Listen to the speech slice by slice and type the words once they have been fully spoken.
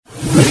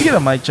Let me get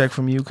a mic check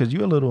from you because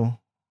you a little.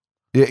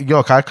 Yeah,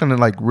 yo, I couldn't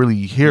like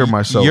really hear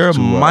myself. Your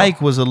mic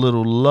was a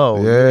little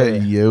low. Yeah,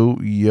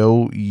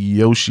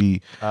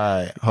 Yoshi. All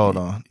right, hold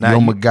on.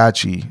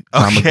 Magachi.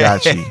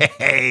 Tamagotchi.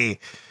 Hey,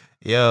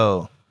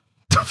 yo,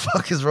 the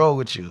fuck is wrong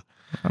with you?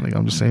 I think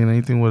I'm just saying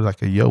anything with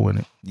like a yo in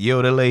it.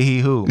 Yo, the lay he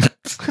who.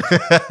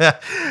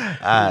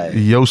 Right.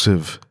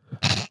 Yosef.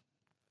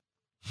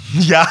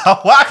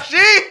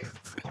 Yawashi.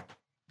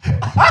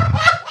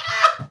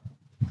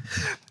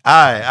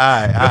 All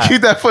right.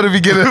 Keep that for the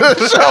beginning of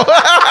the show.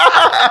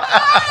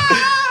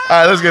 All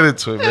right, let's get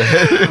into it, man.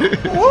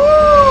 Woo!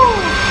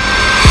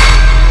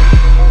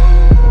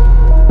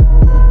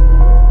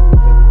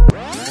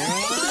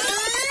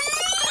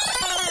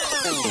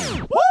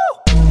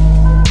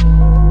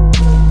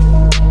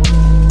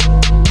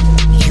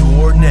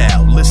 You're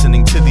now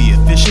listening to the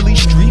Officially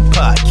Street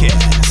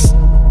Podcast.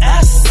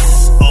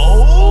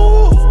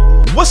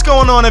 What's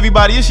going on,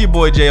 everybody? It's your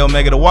boy J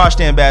Omega, the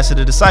Washed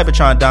Ambassador, the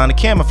Cybertron Don, the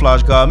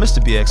Camouflage God,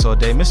 Mr. BX all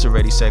day, Mr.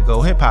 Ready Set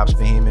Go, Hip Hop's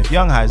Behemoth,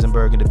 Young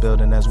Heisenberg in the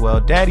building as well,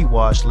 Daddy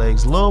Wash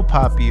Legs, Lil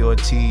Poppy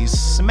Ortiz,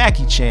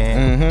 Smacky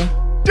Chan,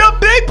 the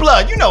Big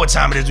Blood. You know what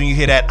time it is when you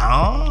hear that.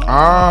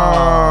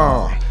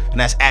 And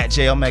that's at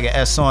J Omega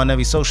S on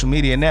every social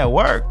media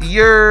network.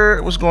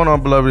 What's going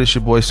on, beloved? It's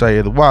your boy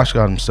Sayer, the Wash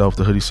God himself,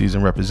 the hoodie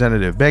season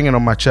representative, banging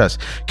on my chest,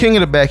 king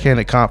of the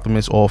backhanded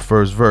compliments, all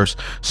first verse.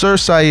 Sir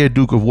Sayer,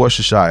 Duke of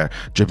Worcestershire,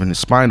 dripping his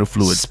spinal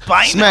fluid.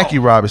 Smacky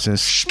Robinson,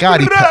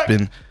 Scotty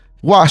Peppin,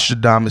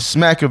 Wastradamus,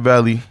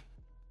 Smackavelli,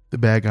 the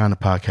bad guy on the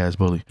podcast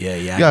bully. Yeah.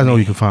 You guys know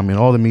you can find me on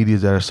all the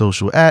medias that are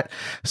social at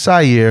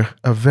Sayer,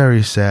 a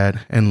very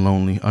sad and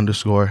lonely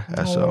 _SO.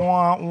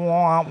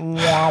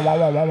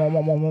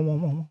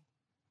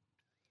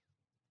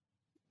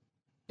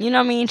 You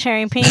know me,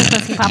 Cherry Pink,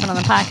 pussy popping on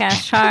the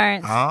podcast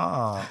charts.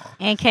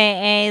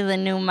 AKA the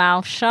new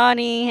mouth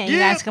shorty. And you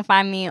guys can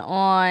find me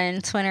on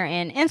Twitter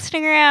and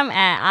Instagram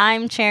at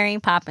I'm Cherry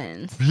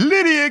Poppins.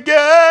 Liddy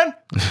again.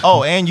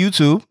 Oh, and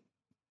YouTube.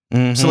 /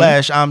 I'm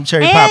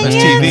Cherry Poppins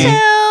TV.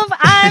 YouTube,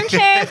 I'm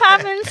Cherry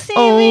Poppins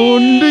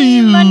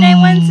TV. Monday,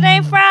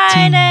 Wednesday,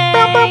 Friday.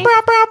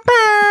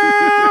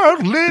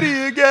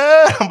 Liddy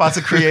again. I'm about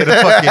to create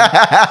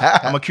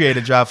I'm gonna create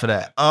a drop for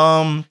that.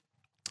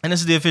 And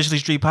this is the Officially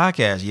Street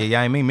Podcast.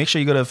 I mean, make sure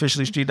you go to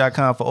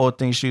officiallystreet.com for all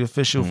things Street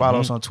Official.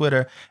 Follow us on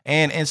Twitter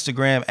and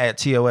Instagram at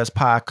TOS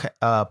Podcast,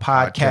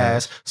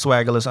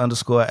 Swaggerless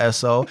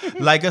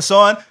 _SO. Like us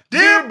on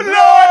the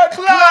Blood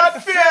Clot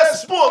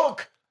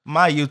Facebook.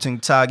 My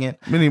YouTube tagging.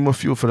 Many more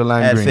fuel for the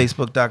line at green.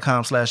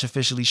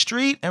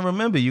 Facebook.com/officiallystreet. And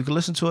remember, you can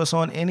listen to us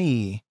on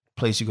any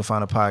place you can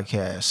find a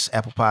podcast.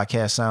 Apple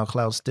Podcast,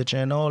 SoundCloud, Stitcher,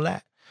 and all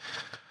that.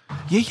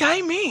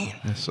 I mean.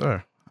 Yes,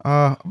 sir.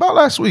 About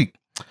last week.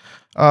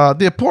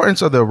 The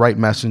importance of the right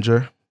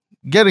messenger,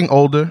 getting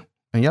older,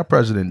 and your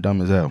president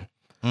dumb as hell.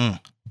 A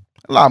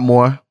lot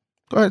more.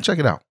 Go ahead and check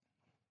it out.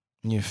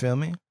 You feel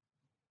me?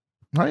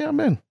 How y'all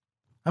been?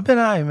 I've been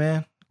all right,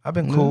 man. I've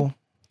been cool.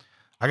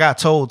 I got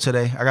told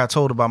today. I got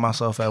told about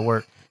myself at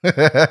work. What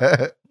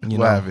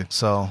happened?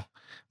 So,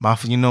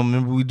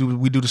 remember we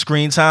do the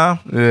screen time?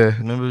 Yeah.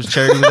 Remember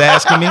Charity was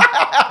asking me?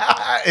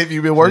 If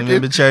you've been working?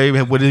 Remember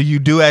Charity, what do you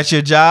do at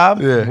your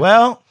job? Yeah.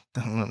 Well,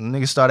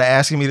 niggas started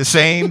asking me the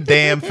same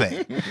damn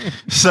thing.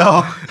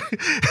 So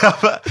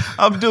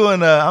I'm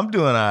doing all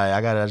right.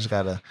 I just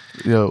gotta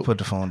put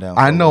the phone down.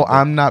 I know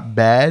I'm not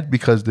bad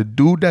because the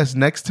dude that's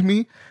next to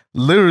me,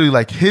 literally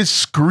like his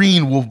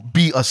screen will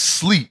be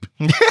asleep.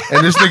 And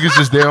this nigga's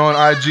just there on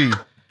IG.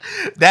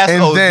 That's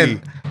and OD.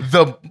 Then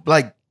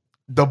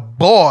the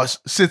boss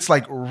sits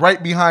like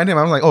right behind him.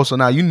 I'm like, oh, so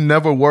now you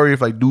never worry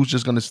if like dude's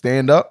just gonna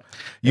stand up.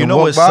 You know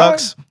what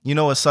sucks? You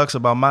know what sucks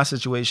about my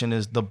situation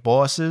is the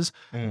bosses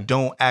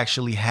don't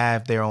actually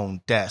have their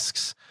own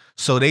desks.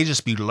 So they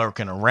just be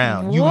lurking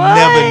around. You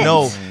never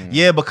know.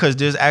 Yeah, because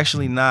there's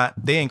actually not,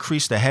 they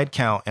increased the head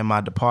count in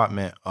my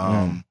department.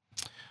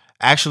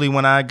 Actually,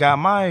 when I got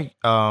my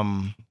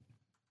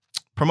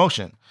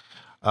promotion,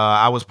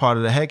 I was part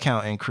of the head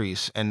count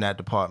increase in that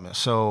department.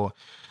 So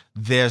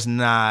there's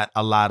not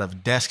a lot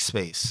of desk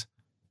space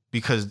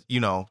because,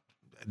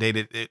 they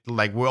did it,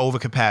 like we're over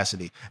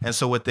capacity. And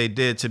so what they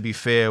did, to be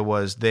fair,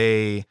 was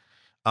they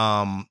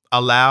allow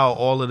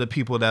all of the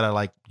people that are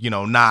like,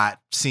 not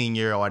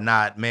senior or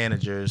not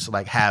managers,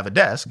 like have a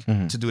desk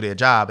to do their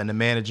job. And the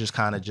managers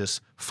kind of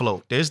just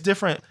float. There's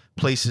different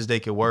places they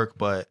could work,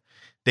 but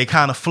they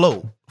kind of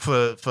float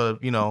for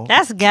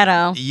That's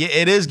ghetto. Yeah,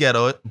 it is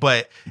ghetto,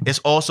 but it's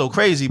also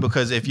crazy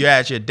because if you're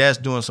at your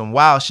desk doing some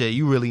wild shit,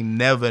 you really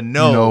never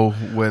know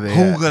where they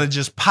who's gonna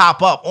just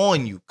pop up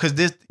on you.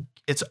 Because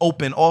it's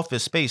open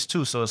office space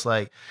too. So it's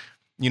like,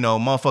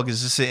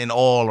 motherfuckers just sitting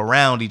all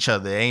around each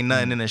other. Ain't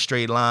nothing in a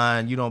straight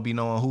line. You don't be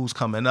knowing who's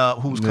coming up,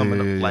 who's coming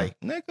up. Like,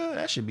 nigga,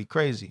 that should be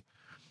crazy.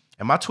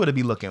 And my Twitter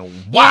be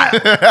looking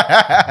wild.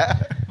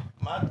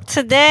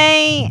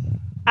 Today,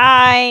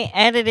 I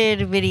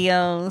edited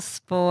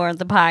videos for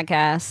the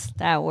podcast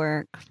at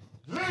work.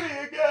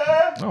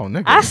 Oh,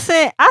 nigga. I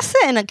sit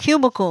in a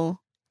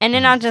cubicle, and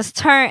then I just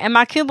turn, and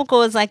my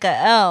cubicle is like a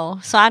L,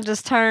 so I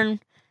just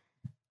turn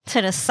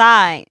to the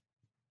side.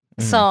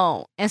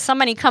 So if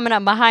somebody coming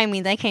up behind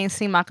me, they can't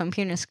see my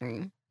computer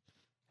screen.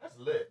 That's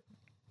lit.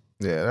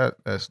 Yeah,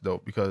 that's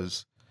dope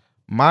because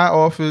my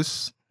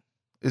office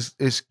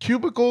is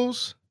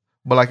cubicles,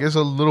 but like it's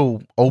a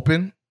little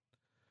open.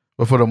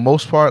 But for the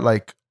most part,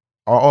 like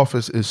our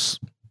office is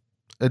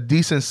a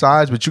decent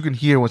size, but you can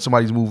hear when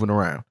somebody's moving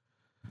around.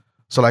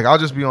 So like I'll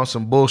just be on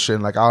some bullshit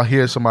and like I'll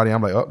hear somebody,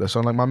 I'm like, oh, that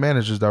sounds like my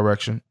manager's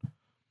direction.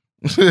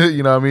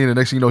 You know what I mean? The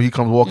next thing you know, he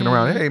comes walking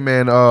around, hey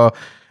man,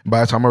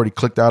 by the time I already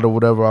clicked out or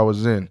whatever I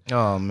was in.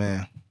 Oh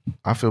man.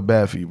 I feel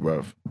bad for you,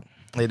 bro.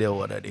 They did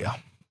what I did.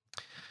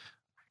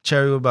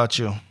 Cherry, what about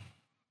you?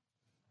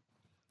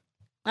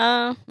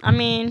 I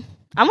mean,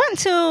 I went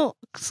to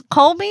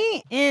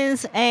Colby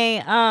is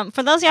a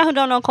for those of y'all who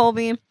don't know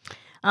Colby,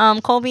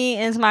 Colby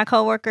is my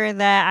coworker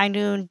that I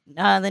do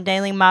the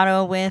daily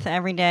motto with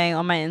every day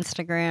on my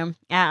Instagram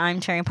at I'm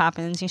Cherry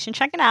Poppins. You should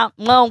check it out.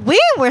 Well,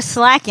 we were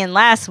slacking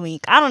last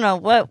week. I don't know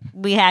what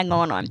we had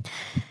going on.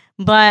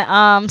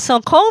 But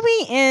so Colby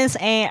is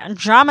a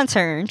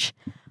dramaturge,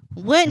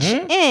 which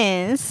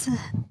is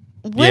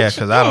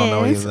because I don't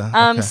know either.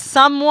 Okay.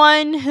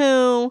 Someone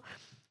who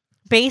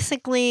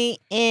basically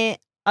a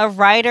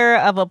writer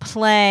of a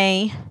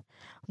play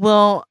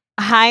will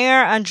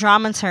hire a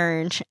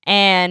dramaturge,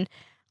 and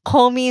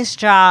Colby's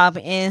job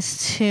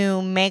is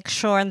to make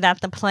sure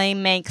that the play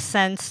makes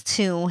sense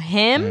to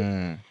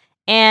him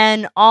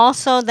and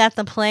also that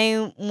the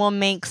play will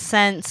make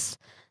sense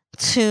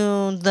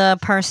to the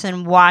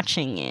person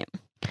watching it.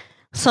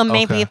 So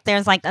maybe if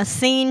there's like a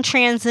scene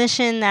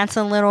transition that's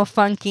a little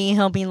funky,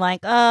 he'll be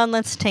like,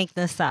 let's take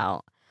this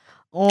out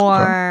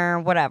or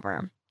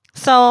whatever.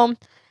 So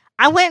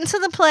I went to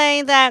the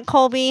play that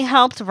Colby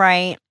helped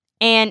write,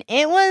 and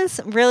it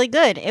was really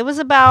good. It was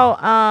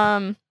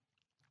about,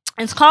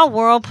 it's called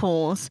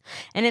Whirlpools,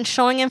 and it's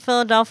showing in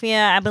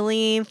Philadelphia, I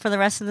believe, for the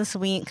rest of this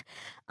week.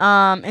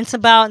 It's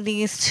about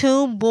these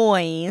two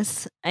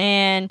boys,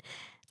 and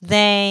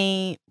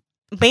they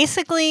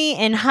basically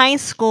in high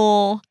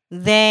school,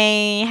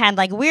 they had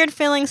like weird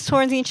feelings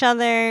towards each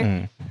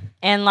other,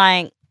 and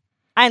like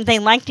they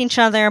liked each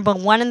other, but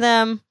one of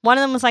them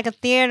was like a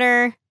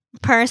theater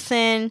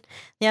person,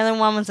 the other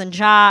one was a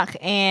jock,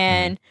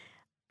 and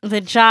the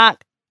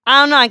jock,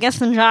 I don't know, I guess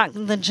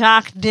the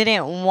jock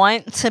didn't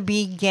want to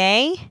be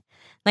gay.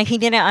 Like he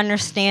didn't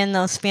understand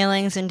those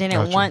feelings and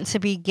didn't want to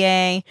be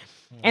gay.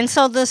 And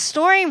so the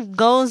story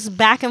goes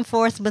back and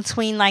forth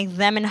between like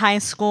them in high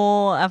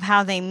school of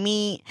how they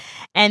meet,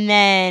 and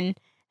then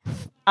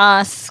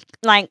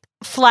like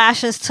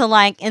flashes to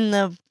like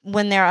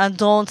when they're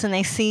adults and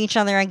they see each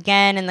other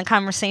again, and the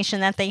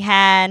conversation that they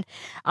had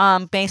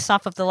based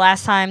off of the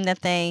last time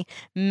that they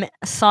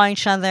saw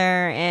each other.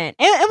 And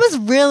it was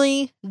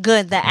really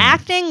good. The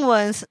acting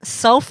was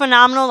so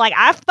phenomenal. Like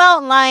I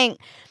felt like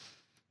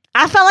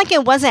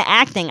it wasn't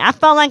acting. I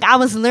felt like I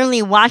was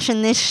literally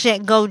watching this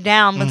shit go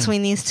down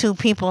between these two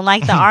people.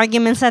 Like the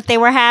arguments that they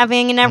were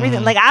having and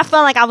everything. Like I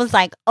felt like I was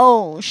like,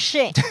 oh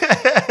shit.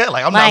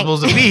 Like I'm not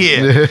supposed to be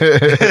here.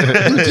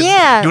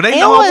 Yeah. Do they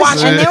know I'm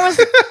watching? And there was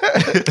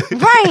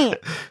right.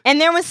 And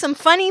there was some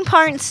funny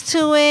parts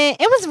to it.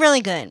 It was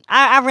really good.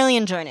 I really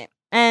enjoyed it.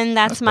 And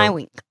that's my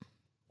week.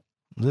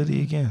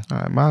 Liddy again. All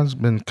right, mine's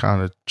been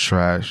kind of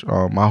trash.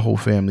 My whole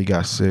family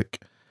got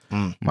sick.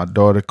 My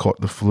daughter caught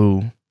the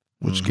flu,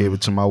 which gave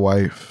it to my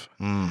wife.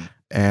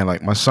 And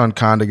like my son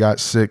kind of got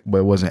sick, but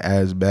it wasn't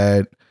as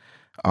bad.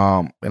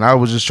 And I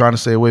was just trying to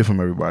stay away from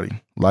everybody.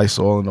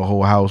 Lysol in the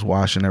whole house,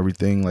 washing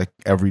everything like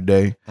every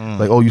day.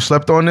 Like, oh, you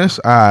slept on this?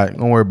 All right,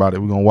 don't worry about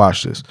it. We're gonna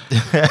wash this.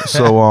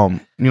 So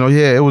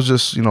it was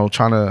just,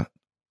 try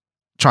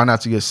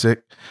not to get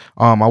sick.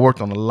 I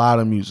worked on a lot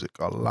of music.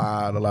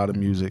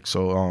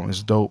 So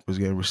it's dope. It's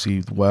getting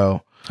received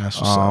well. That's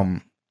what's up.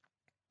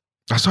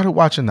 I started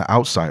watching The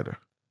Outsider.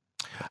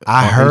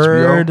 I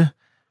heard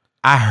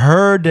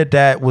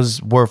that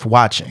was worth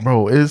watching.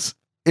 Bro, it's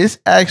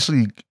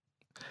actually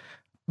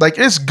like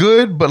it's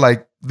good, but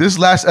like this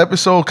last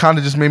episode kind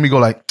of just made me go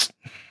like,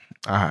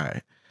 all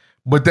right.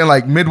 But then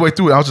like midway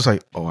through it, I was just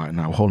like, oh, all right,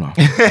 now hold on.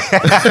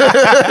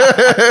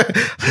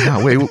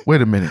 No,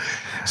 wait a minute.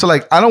 So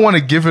like I don't want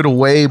to give it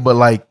away, but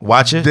like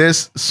watch it.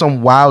 There's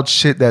some wild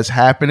shit that's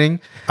happening.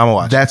 I'm gonna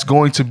watch. That's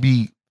going to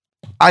be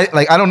I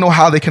don't know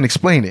how they can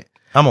explain it.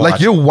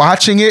 Like you're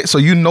watching it, so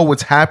you know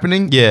what's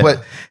happening,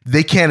 but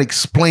they can't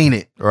explain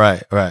it.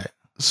 Right.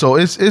 So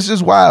it's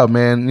just wild,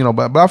 man.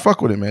 But I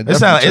fuck with it, man. It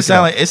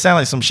sound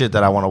like some shit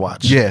that I want to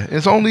watch. Yeah,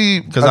 it's only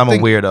because I'm a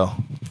weirdo.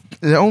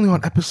 They're only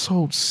on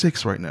episode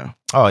 6 right now.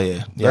 Oh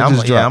yeah. I'm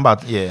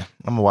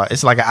gonna watch.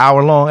 It's like an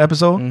hour long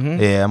episode.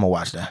 Yeah, I'm gonna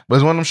watch that. But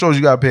it's one of them shows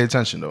you gotta pay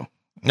attention though.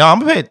 No, I'm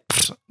gonna pay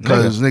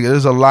because nigga,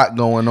 there's a lot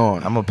going on.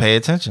 I'm gonna pay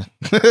attention.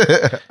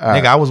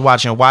 Nigga, I was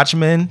watching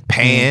Watchmen,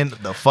 paying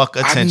the fuck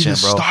attention,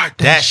 bro. Start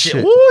that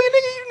shit. Ooh,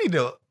 you need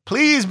to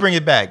please bring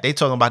it back. They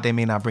talking about they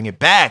may not bring it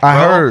back, bro.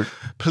 I heard.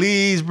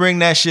 Please bring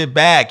that shit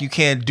back. You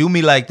can't do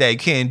me like that. You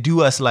can't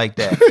do us like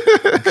that.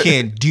 You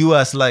can't do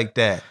us like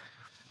that.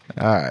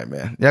 All right,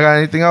 man. Y'all got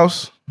anything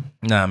else?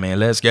 Nah, man.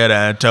 Let's get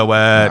into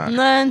it.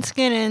 Let's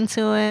get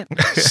into it.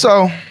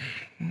 So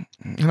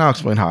and I'll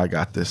explain how I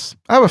got this.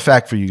 I have a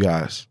fact for you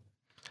guys.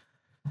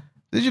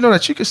 Did you know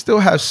that you can still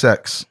have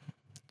sex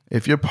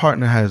if your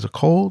partner has a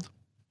cold,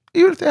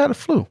 even if they had a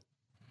flu?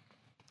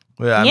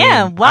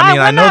 Well, why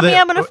would I be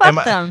able to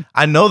fuck them?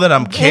 I know that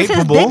I'm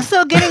capable. Is his dick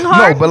still getting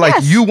hard? No, but like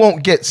you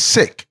won't get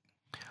sick.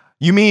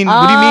 You mean?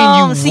 What do you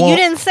mean? You so you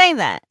didn't say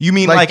that. You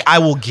mean like I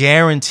will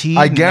guarantee?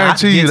 I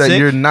guarantee you that sick?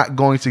 You're not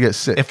going to get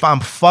sick if I'm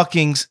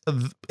fucking.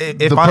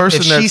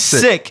 If she's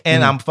sick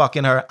and I'm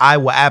fucking her, I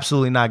will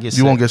absolutely not get sick.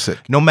 You won't get sick,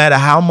 no matter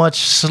how much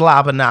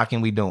slobber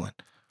knocking we doing.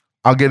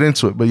 I'll get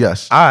into it, but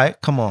yes. All right,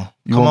 come on,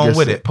 come on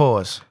with it.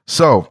 Pause.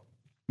 So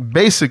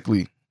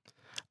basically,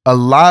 a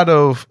lot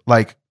of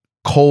like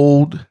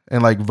cold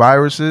and like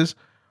viruses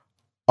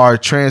are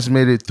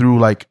transmitted through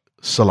like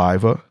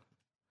saliva.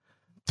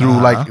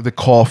 Through like the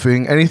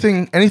coughing,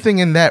 anything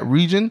in that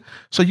region.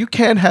 So you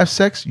can have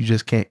sex, you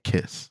just can't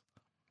kiss.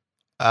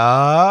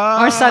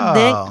 Or suck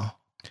dick.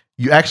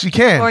 You actually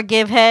can. Or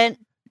give head.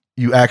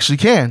 You actually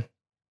can.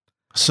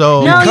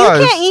 So no, you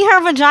can't eat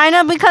her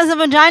vagina because the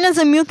vagina's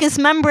a mucous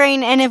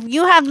membrane, and if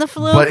you have the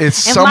flu, but it's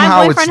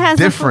somehow it's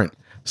different.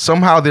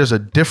 Somehow there's a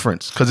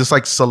difference because it's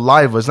like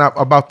saliva. It's not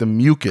about the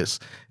mucus.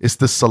 It's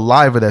the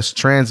saliva that's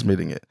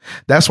transmitting it.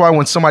 That's why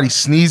when somebody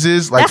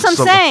sneezes, like that's what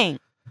I'm saying.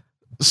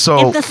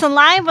 So if the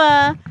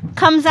saliva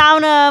comes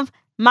out of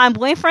my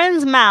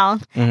boyfriend's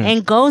mouth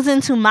and goes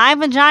into my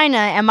vagina,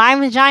 and my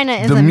vagina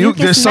is a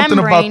mucus there's something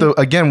membrane,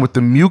 about with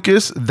the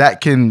mucus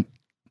that can,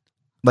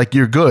 like,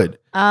 you're good.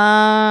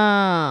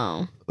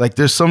 Oh, like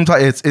there's some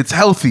type. It's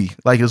healthy.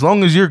 Like as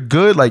long as you're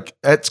good, like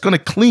it's gonna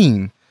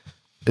clean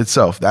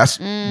itself. That's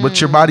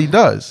what your body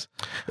does.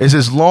 Is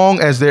as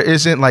long as there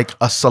isn't like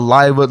a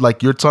saliva,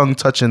 like your tongue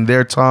touching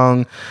their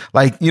tongue.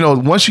 Like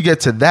once you get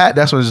to that,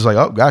 that's when it's just like,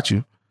 oh, got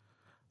you.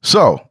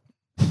 So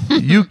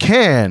you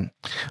can,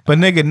 but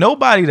nigga,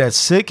 nobody that's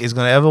sick is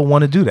gonna ever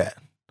want to do that.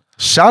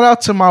 Shout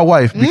out to my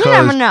wife because you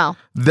never know.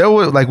 There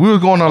were we were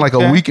going on like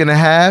a week and a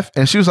half,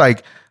 and she was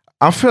like,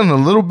 "I'm feeling a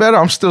little better.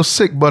 I'm still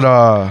sick, but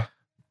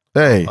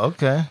hey,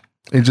 okay."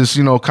 And just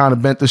kind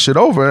of bent the shit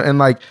over, and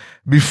like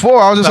before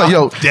I was just like,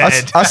 "Yo,"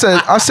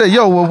 I said,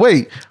 "Yo, well,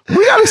 wait,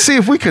 we got to see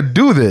if we could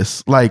do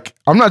this." Like,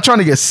 I'm not trying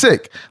to get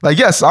sick. Like,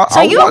 yes, so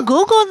you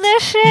Googled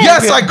this shit?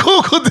 Yes, I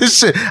Googled this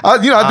shit. I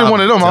did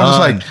one of them. I was just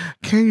like,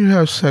 "Can you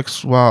have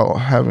sex while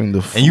having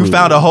the flu?" And you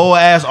found a whole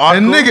ass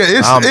article. And nigga,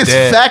 it's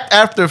fact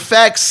after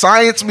fact,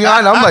 science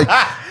behind it. I'm like,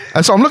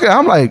 and so I'm looking at it,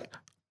 I'm like,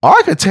 oh,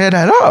 I could tear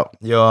that up.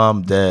 Yo,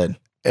 I'm dead.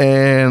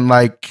 And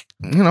like,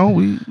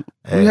 we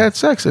had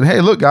sex, and hey,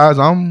 look, guys,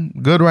 I'm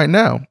good right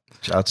now.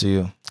 Shout out to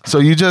you. So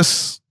you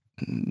just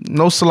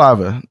no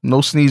saliva,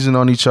 no sneezing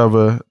on each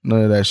other,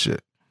 none of that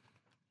shit.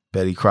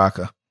 Betty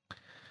Crocker.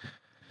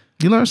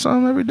 You learn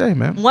something every day,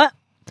 man.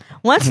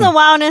 What's the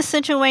wildest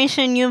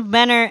situation you've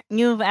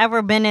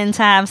ever been in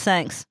to have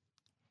sex?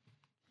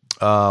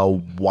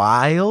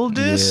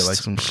 Wildest? Yeah, like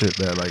some shit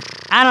that like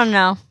I don't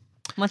know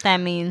what that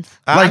means.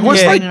 Like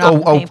what's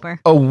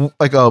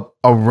like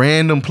a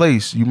random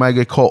place you might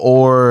get caught,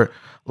 or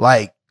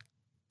like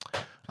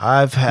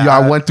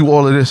I went through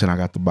all of this and I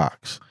got the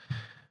box.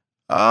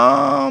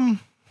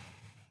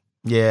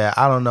 Yeah,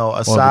 I don't know.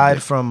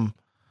 Aside from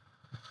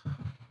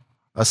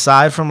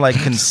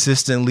like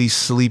consistently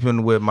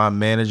sleeping with my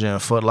manager in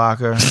Foot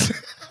Locker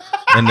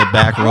in the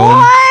back room.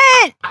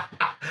 What?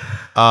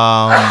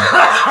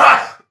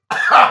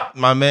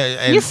 My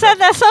man. You said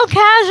that so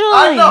casually.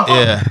 I know.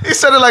 Yeah. He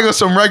said it like it was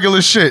some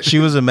regular shit. She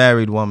was a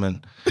married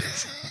woman,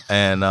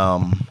 and oh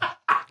my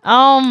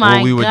god,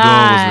 what we were doing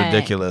was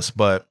ridiculous.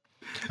 But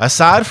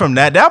aside from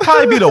that, that'll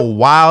probably be the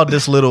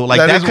wildest little like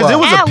that because it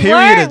was a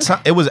period of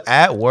time. It was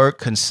at work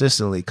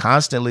constantly,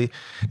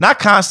 not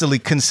constantly,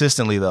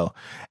 consistently though.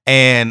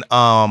 And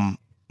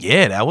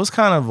yeah, that was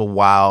kind of a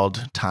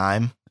wild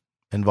time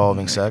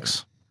involving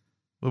sex.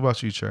 What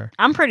about you, Cher?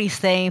 I'm pretty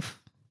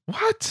safe.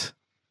 What?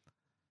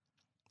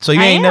 So you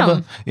ain't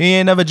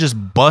never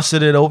just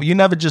busted it over. You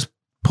never just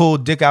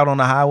pulled dick out on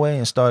the highway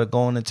and started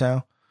going to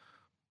town.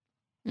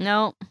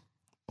 Nope.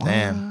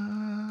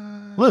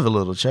 Damn. Live a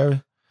little,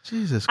 Cherry.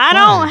 Jesus Christ. I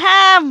don't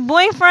have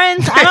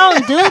boyfriends. I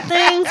don't do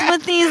things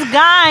with these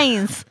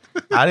guys.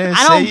 I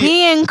don't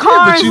be in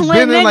cars but you've with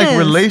been niggas. in like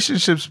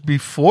relationships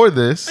before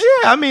this.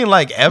 Yeah, I mean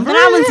like ever. When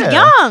I was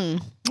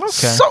young. Okay.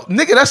 So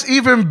nigga, that's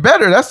even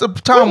better. That's the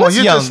time when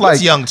you're young? just like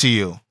what's young to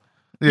you.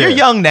 Yeah. You're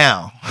young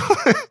now.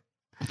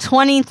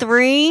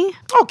 23.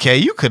 Okay,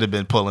 you could have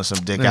been pulling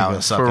some dick out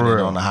and sucking it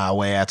on the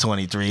highway at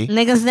 23.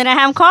 Niggas didn't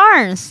have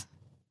cars.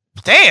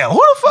 Damn, who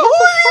the fuck? Who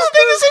are these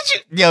niggas that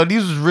you? Yo,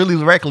 these was really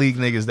rec league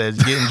niggas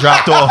that's getting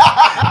dropped off.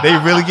 They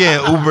really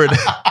getting Ubered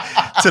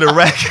to the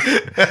wreck.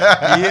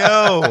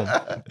 Yo,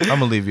 I'm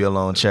gonna leave you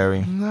alone,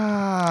 Cherry.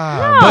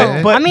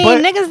 Nah, but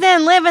niggas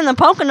didn't live in the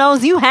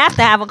Poconos. You have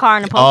to have a car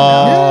in the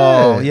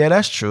Poconos. Oh, yeah,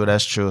 that's true.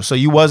 That's true. So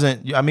you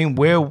wasn't. I mean,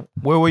 where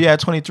were you at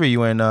 23?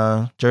 You were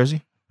in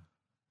Jersey?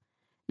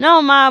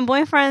 No, my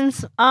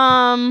boyfriends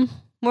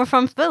were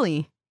from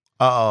Philly.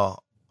 Oh,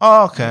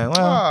 okay.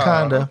 Well,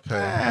 kinda.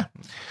 Okay.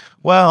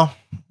 Well,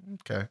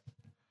 okay.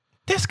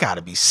 There's got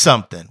to be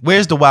something.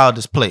 Where's the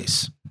wildest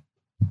place?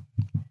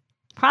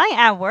 Probably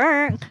at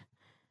work.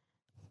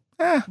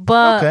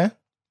 But okay.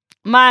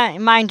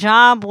 my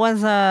job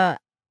was a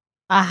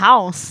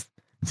house.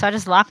 So I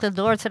just locked the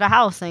door to the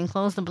house and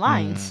closed the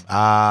blinds.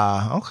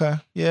 Okay.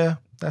 Yeah.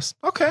 That's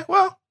okay.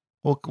 Well,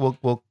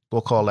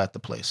 we'll call that the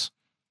place.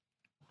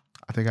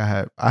 I think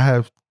I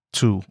have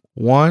two.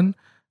 One,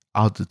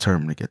 I was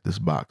determined to get this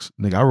box.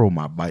 Nigga, I rode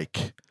my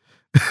bike.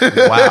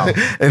 Wow.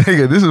 And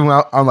nigga, this is when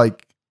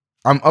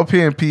I'm up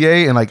here in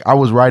PA and like I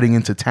was riding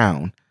into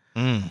town.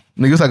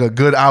 Nigga, it's like a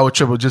good hour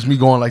trip of just me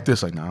going like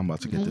this. Like, nah, I'm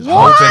about to get this.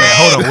 Hold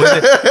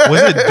on.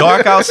 Was it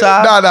dark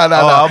outside? No.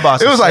 I'm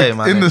about to it was say,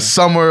 like in the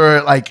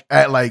summer, like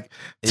at like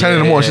 10 in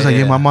the morning. She's like,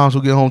 yeah, my mom's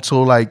will get home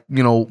till like,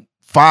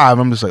 5.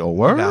 I'm just like, oh,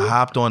 word? I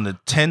hopped on the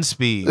 10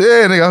 speed.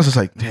 Yeah, nigga, I was just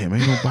like, damn,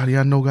 ain't nobody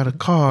I know got a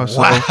car.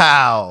 So,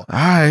 wow. All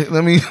right,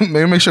 maybe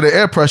make sure the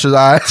air pressure's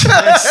all right.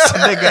 This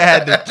nigga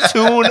had to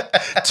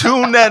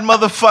tune that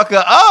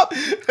motherfucker up.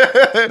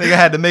 Nigga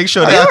had to make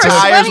sure the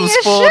tires was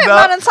full up.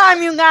 By the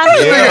time you got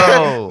here.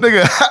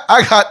 Nigga,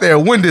 I got there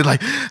winded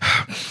like,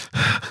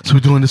 so we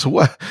doing this or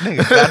what?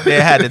 Nigga got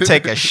there, had to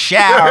take a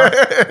shower.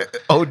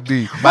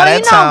 OD. By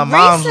that time,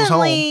 moms was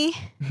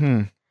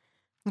home.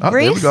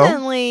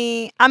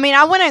 Recently, I mean,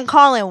 I wouldn't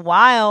call it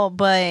wild,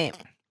 but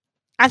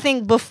I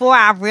think before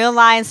I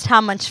realized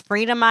how much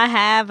freedom I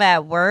have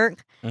at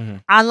work,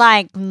 I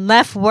like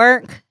left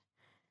work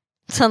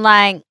to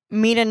like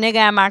meet a nigga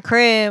at my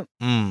crib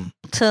to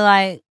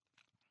like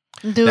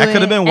do that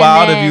could have been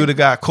wild if you would have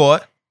got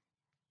caught.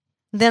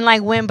 Then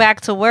like went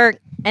back to work.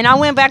 And I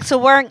went back to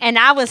work and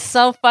I was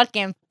so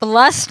fucking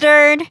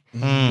flustered.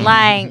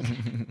 Like,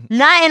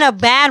 not in a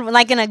bad,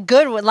 like in a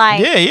good way. Like,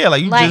 yeah,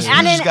 like you just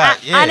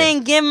I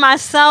didn't give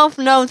myself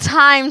no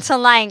time to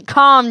like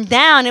calm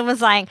down. It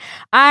was like,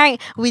 all right,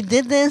 we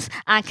did this.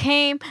 I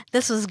came.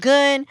 This was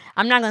good.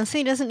 I'm not going to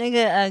see this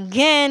nigga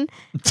again.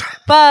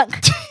 Fuck.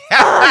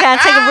 I got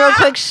to take a real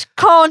quick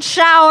cold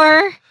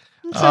shower.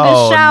 Took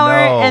a shower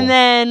and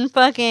then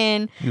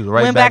fucking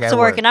went back to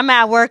work. And I'm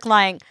at work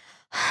like...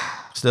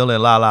 Still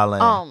in La La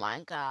Land. Oh my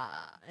God.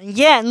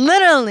 Yeah,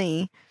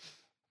 literally.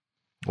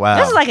 Wow.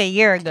 This is like a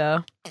year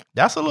ago.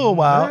 That's a little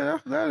wild. Yeah,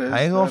 that is.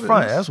 I ain't gonna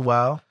front. That's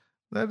wild.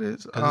 That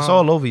is. It's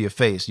all over your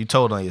face. You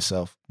told on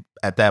yourself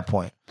at that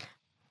point.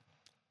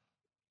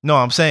 No,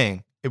 I'm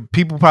saying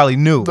people probably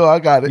knew. No, I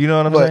got it. You know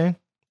what I'm saying?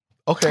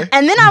 Okay.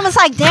 And then I was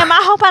like, damn,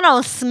 I hope I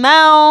don't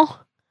smell.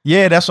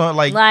 Yeah, that's what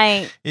Like,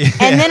 yeah.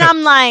 And then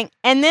I'm like,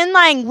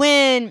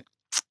 when...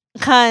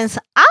 Cause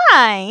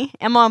I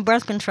am on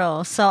birth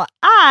control, so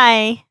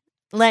I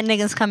let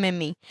niggas come in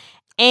me,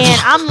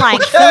 and I'm like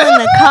feeling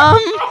the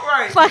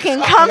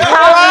fucking cum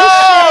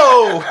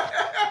out and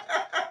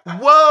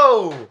shit.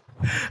 Whoa!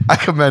 I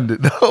commend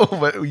it, no,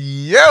 but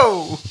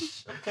yo,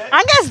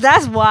 I guess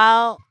that's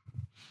wild.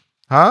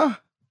 Huh?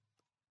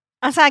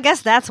 I said, I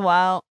guess that's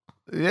wild.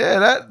 Yeah,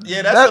 that's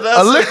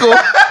a little.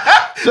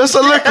 Just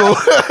a little.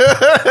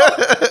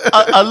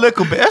 a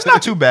little bit. That's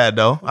not too bad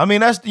though. I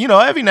mean, that's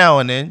every now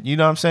and then. You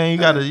know what I'm saying? You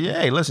gotta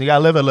listen, you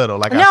gotta live a little.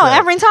 Like I said.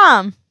 Every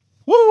time.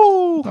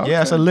 Woo! Okay.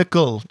 Yeah, it's a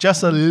little.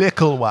 Just a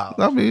little while.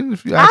 I mean,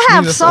 if you I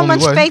have so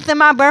much faith in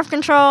my birth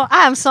control.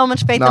 I have so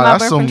much faith in my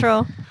birth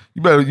control.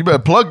 You better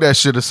plug that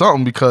shit or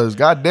something because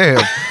goddamn.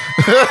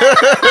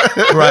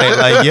 Right,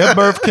 like your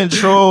birth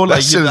control, that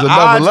like shit is the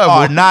another odds level.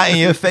 are not in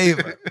your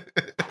favor.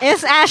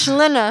 It's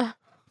Ashlina.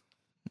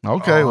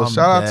 Okay, well,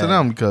 shout out to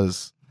them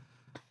because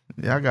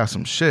I got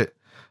some shit.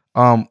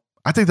 I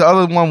think the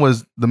other one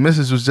was the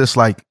missus was just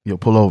like, yo,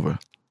 pull over.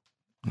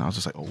 And I was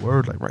just like, oh,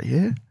 word, like right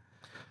here?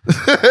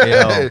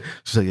 Yo.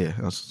 She's like, yeah.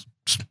 I was,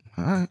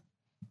 all right.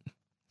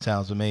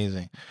 Sounds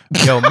amazing.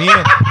 Yo, me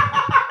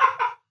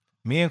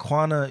and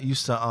Quana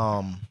used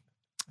to,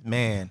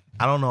 man,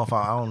 I don't know if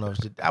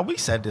we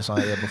said this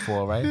on air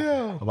before, right?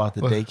 Yeah. About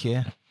the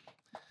daycare.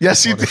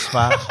 Yes, you did.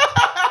 Spot.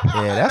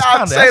 Yeah, that's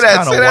kind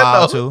of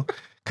wild too.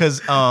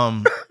 Because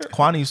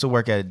Quana used to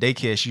work at a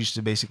daycare. She used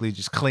to basically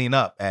just clean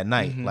up at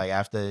night. Like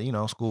after,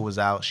 school was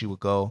out, she would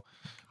go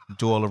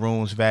do all the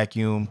rooms,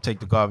 vacuum, take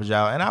the garbage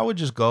out. And I would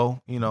just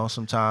go,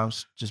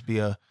 sometimes just be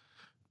a,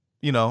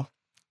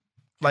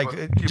 like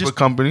keep just her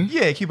company.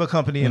 Yeah, keep her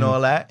company and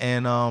all that.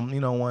 And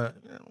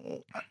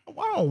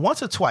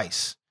once or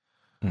twice.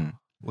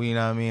 Well, you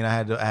know what I mean? I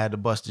had to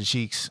bust the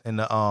cheeks in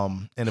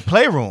the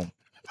playroom.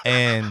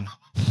 And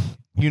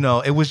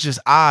it was just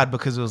odd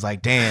because it was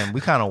like, damn,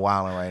 we kind of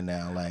wilding right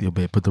now. Like, you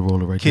better put the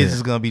roller right kids there.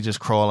 is gonna be just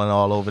crawling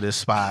all over this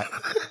spot.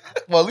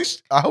 Well, at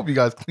least I hope you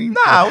guys clean.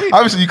 Nah,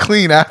 obviously you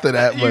clean after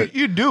that, but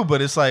you do.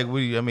 But it's like,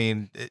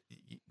 the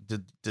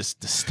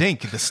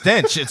stink, the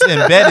stench, it's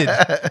embedded,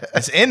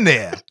 it's in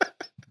there.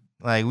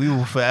 Like we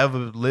will forever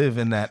live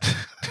in that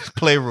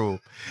playroom.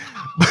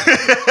 Yo,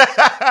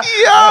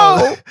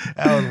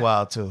 that was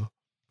wild too.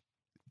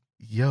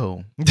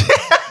 Yo,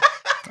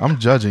 I'm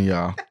judging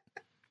y'all.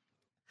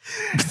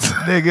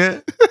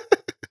 Nigga.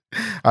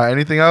 All right,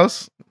 anything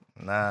else?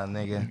 Nah,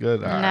 nigga.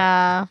 Good. All right.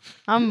 Nah,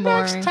 I'm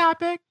boring. Next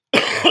topic.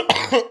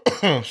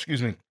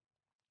 Excuse me.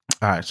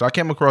 All right, so I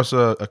came across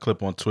a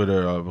clip on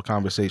Twitter of a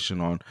conversation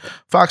on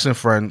Fox and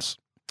Friends.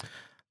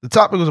 The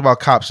topic was about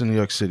cops in New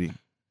York City.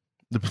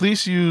 The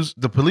police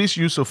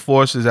use of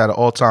force is at an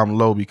all-time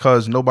low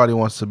because nobody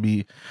wants to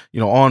be,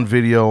 on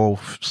video,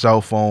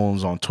 cell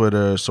phones, on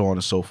Twitter, so on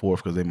and so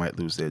forth, because they might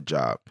lose their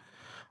job.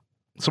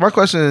 So my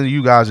question to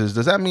you guys is,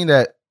 does that mean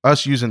that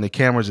us using the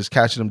cameras is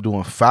catching them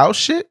doing foul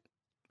shit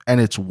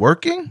and it's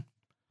working?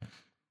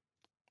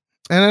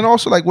 And then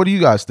also, like, what do you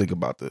guys think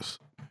about this?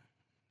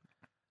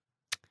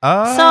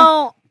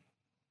 So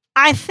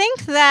I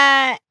think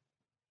that,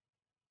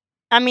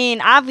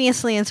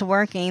 obviously it's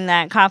working,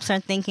 that cops are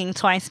thinking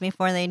twice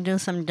before they do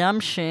some dumb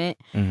shit.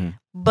 Mm-hmm.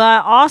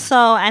 But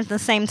also at the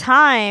same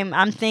time,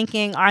 I'm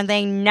thinking, are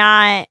they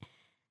not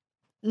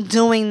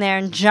doing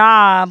their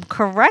job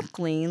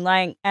correctly?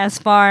 Like, as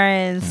far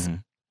as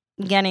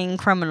getting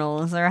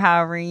criminals, or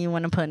however you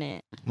want to put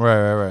it.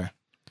 Right.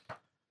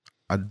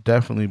 I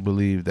definitely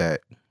believe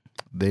that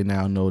they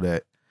now know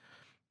that.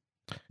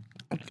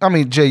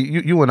 Jay,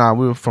 you and I,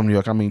 we were from New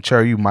York.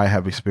 Cherry, you might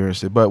have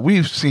experienced it, but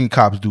we've seen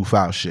cops do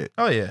foul shit.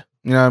 Oh, yeah.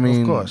 You know what I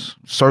mean? Of course.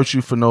 Search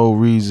you for no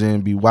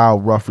reason, be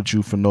wild rough with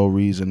you for no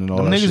reason, and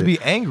all that niggas shit. Be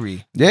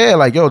angry. Yeah,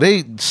 like, yo,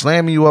 they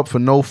slamming you up for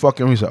no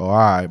fucking reason. Oh, all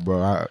right,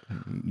 bro,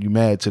 you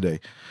mad today.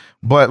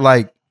 But,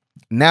 like,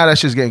 now that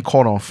shit's getting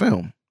caught on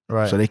film.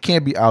 Right. So they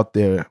can't be out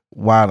there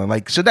wilding.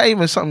 Like, should that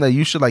even something that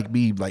you should, like,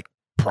 be, like,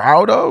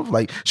 proud of?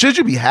 Like, should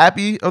you be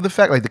happy of the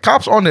fact, like, the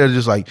cops on there are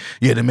just like,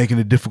 yeah, they're making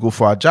it difficult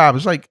for our job.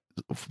 It's like,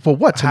 for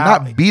what? To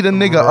not beat a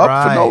nigga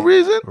up for no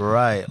reason?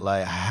 Right.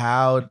 Like,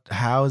 how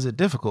is it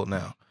difficult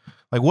now?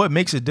 Like, what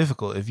makes it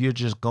difficult if you're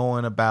just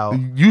going about...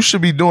 You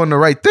should be doing the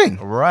right thing.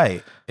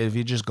 Right. If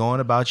you're just going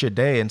about your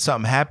day and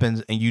something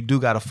happens and you do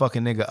got to fuck a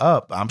nigga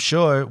up, I'm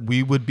sure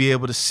we would be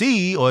able to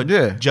see or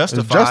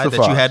justify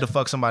that you had to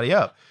fuck somebody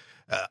up.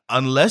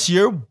 Unless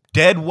you're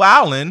dead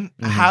wildin',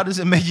 how does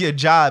it make your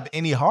job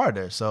any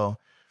harder? So,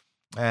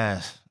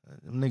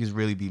 niggas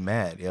really be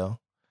mad, yo.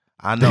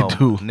 I know,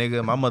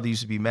 nigga. My mother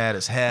used to be mad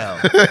as hell.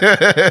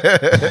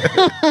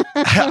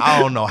 I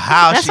don't know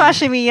how. That's why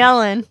she be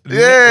yelling.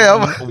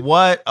 Yeah.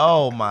 What?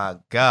 Oh my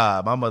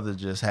God. My mother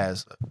just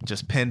has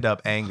pinned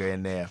up anger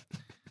in there.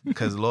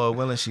 Because Lord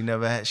willing, she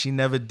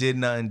never did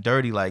nothing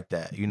dirty like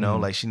that.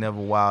 Like she never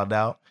wilded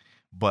out.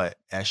 But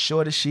as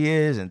short as she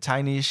is and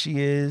tiny as she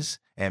is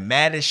and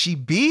mad as she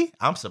be,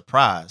 I'm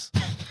surprised.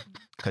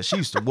 Cause she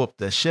used to whoop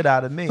the shit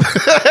out of me.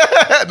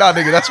 Nah,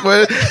 nigga, that's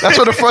where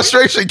the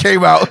frustration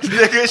came out.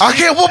 Nigga, I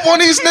can't whoop on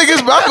these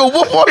niggas, but I can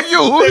whoop on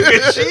you.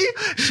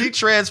 Nigga, she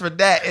transferred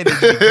that energy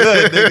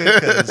good,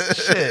 nigga. Cause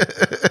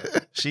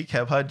shit, she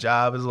kept her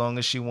job as long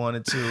as she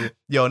wanted to.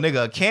 Yo,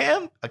 nigga,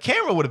 a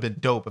camera would have been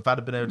dope if I'd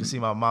have been able to see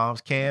my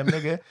mom's cam,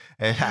 nigga,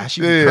 and how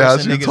she be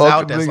cursing niggas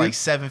out that's like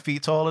 7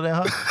 feet taller than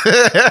her.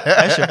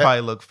 That shit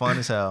probably look fun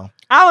as hell.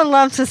 I would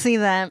love to see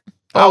that.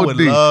 I would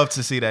love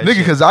to see that, nigga,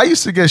 because I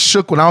used to get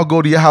shook when I would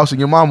go to your house and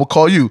your mom would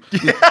call you.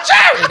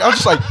 Jared! I was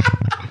just like,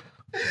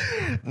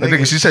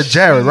 nigga, she said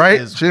Jared,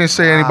 right? She didn't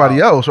say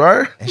anybody else,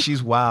 right? And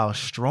she's wild,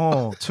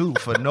 strong too,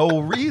 for no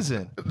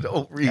reason.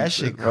 No reason. That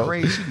shit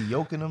crazy. She be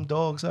yoking them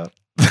dogs up.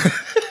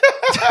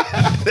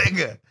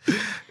 Nigga.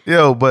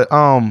 Yo, but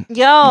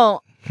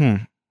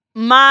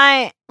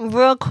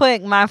real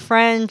quick, my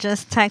friend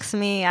just texted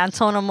me. I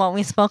told him what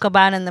we spoke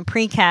about in the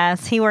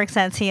precast. He works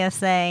at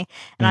TSA, and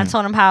I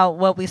told him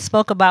what we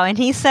spoke about, and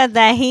he said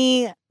that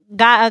he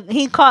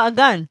caught a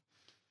gun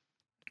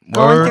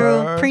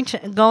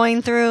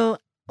going through.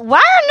 Why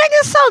are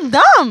niggas so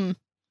dumb?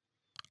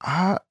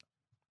 I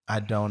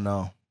don't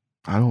know.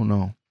 I don't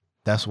know.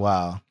 That's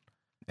wild.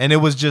 And it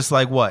was just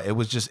like what? It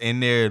was just in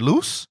there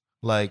loose,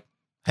 like.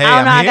 Hey, I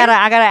don't know. I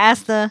gotta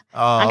ask the.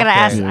 I gotta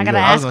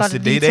ask all the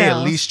details. They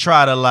at least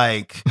try to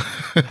like,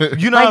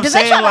 you know what I'm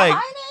saying? Like,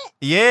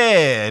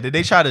 yeah. Did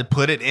they try to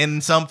put it in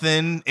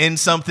something that's in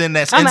something?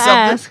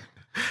 Ask.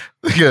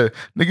 Yeah,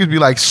 niggas be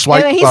like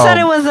swipe. He said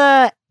it was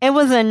a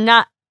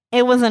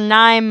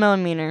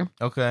 9mm.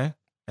 Okay,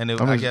 and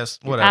I guess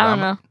whatever. I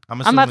don't know.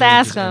 I'm about to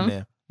ask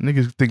him.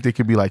 Niggas think they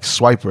could be like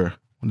swiper.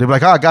 They be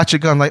like, "Oh, I got your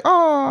gun." Like,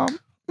 "Oh."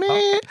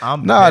 Man.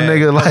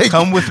 Nigga, like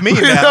come with me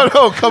now.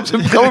 No, come with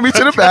me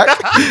to the back.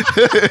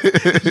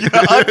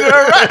 You're under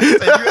arrest,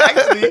 and you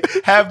actually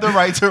have the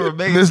right to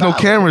remain. There's silent.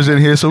 no cameras in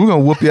here, so we're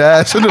gonna whoop your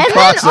ass in the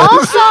process. Then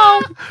also,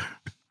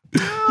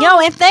 yo,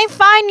 if they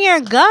find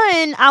your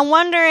gun, I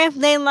wonder if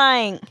they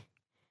like,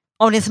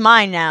 oh, this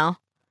mine now.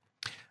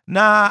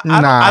 Nah.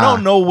 I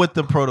don't know what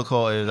the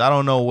protocol is. I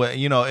don't know what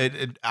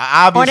It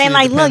obviously. Or they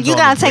like, look, you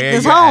gotta take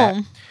this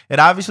home. It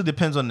obviously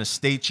depends on the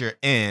state you're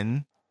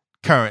in.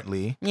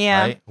 Currently,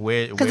 yeah, right?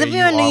 Because if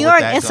you're in New York,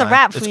 it's a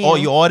wrap for you. Or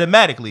you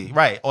automatically,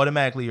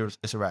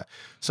 it's a wrap.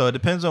 So it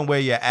depends on where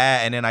you're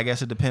at, and then I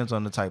guess it depends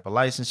on the type of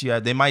license you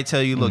have. They might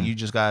tell you, look, you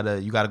just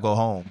gotta go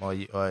home, or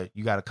you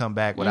gotta come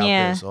back without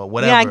this, or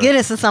whatever. Yeah, get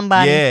it to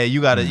somebody. Yeah,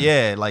 you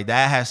gotta, like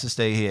that has to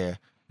stay here.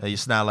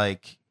 It's not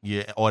like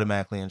you're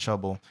automatically in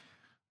trouble.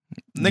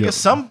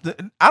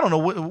 Nigga, I don't know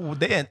what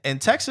they in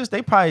Texas.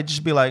 They probably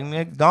just be like,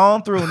 nigga,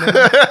 gone through.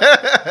 Nigga.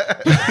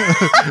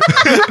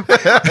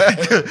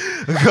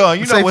 Go,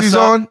 you know Safety's what's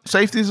on. Up.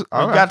 Safety's.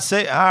 All right. Got to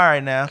say, all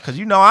right now, because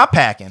I'm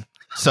packing,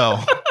 so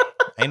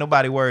ain't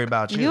nobody worried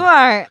about you. You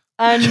are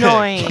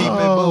annoying. Keep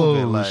it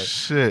moving. Like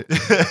shit.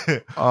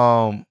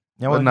 But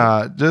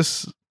nah,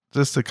 just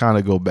to kind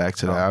of go back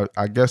to that.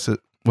 I guess it.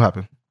 What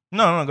happened?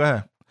 No, go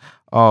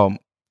ahead.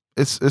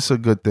 It's a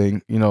good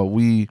thing. You know,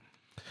 we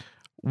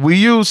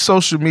use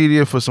social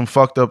media for some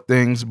fucked up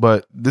things,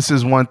 but this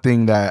is one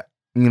thing that,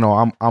 you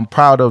know, I'm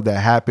proud of that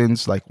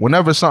happens. Like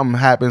whenever something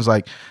happens,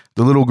 like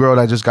the little girl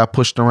that just got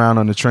pushed around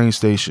on the train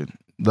station.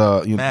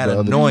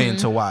 Annoying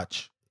to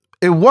watch.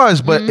 It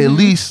was, but at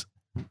least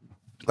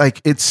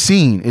like it's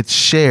seen, it's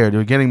shared.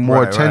 They're getting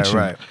more attention.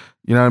 Right.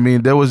 You know what I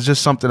mean? There was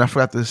just something I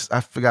forgot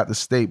the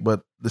state,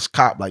 but this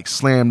cop like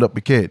slammed up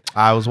a kid.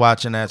 I was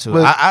watching that too.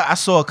 But I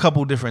saw a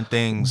couple different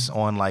things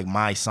on like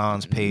my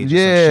son's page.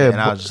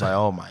 And I was just like,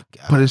 oh my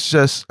God. But it's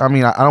just, I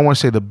mean, I don't want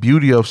to say the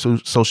beauty of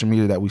social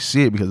media that we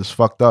see it, because it's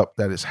fucked up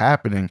that it's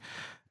happening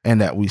and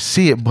that we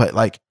see it, but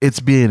like it's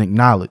being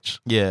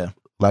acknowledged. Yeah.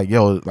 Like,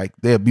 yo, like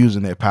they're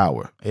abusing their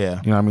power.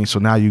 Yeah. You know what I mean? So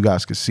now you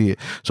guys can see it.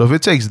 So if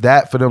it takes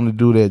that for them to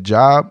do their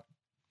job,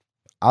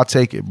 I'll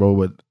take it, bro.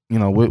 But, you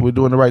know, we're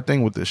doing the right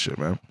thing with this shit,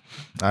 man.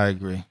 I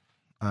agree.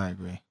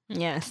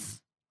 Yes.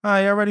 All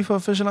right, y'all ready for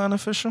official or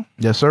unofficial?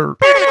 Yes, sir.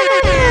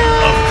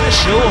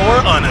 Official or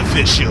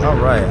unofficial? All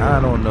right. I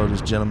don't know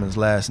this gentleman's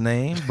last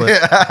name, but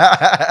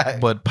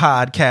but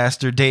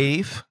podcaster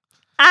Dave.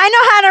 I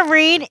know how to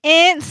read.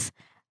 It's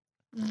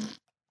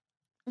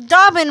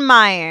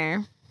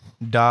Daubenmeier.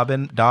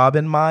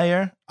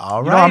 Daubenmeier.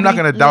 All right. You know, I'm not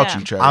going to doubt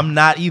you, Trey. I'm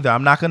not either.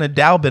 I'm not going to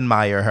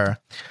Daubenmeier her.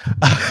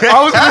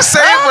 I was going to say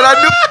it, but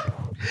I knew.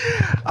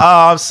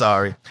 Oh, I'm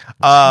sorry.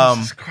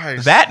 Jesus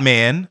Christ. That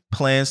man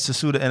plans to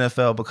sue the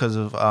NFL because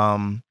of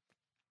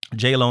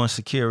J-Lo and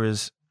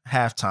Shakira's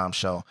halftime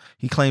show.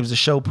 He claims the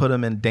show put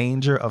him in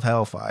danger of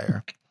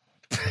hellfire.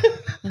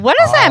 What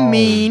does that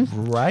mean?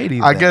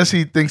 Righty. I guess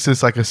he thinks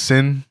it's like a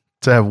sin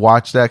to have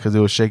watched that because they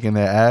were shaking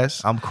their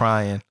ass. I'm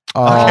crying.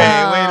 Okay,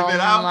 wait a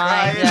minute. I'm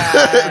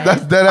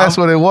crying. That's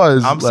what it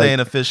was. I'm like, saying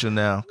official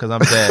now because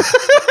I'm dead.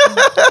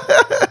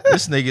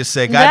 This nigga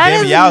said, God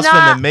damn it, y'all was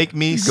finna make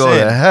me sin. Go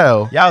to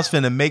hell. Y'all was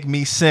finna make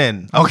me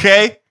sin.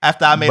 Okay?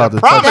 After I made About a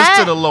to promise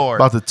to the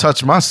Lord. About to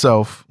touch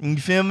myself. You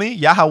feel me?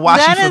 Yahawashi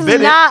That is forbid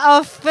it.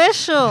 not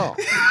official.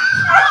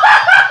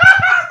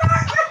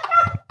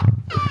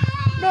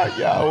 Not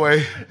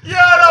Yahweh.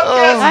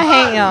 I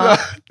hate y'all.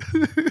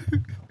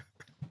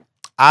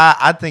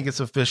 I think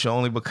it's official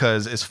only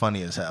because it's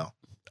funny as hell.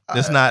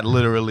 It's not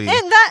literally.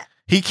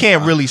 He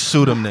can't really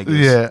sue them niggas.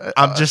 Yeah.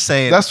 I'm just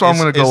saying. That's why I'm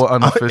going to go with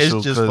unofficial.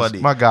 It's just funny.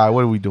 My guy,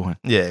 what are we doing?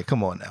 Yeah,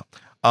 come on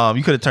now.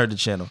 You could have turned the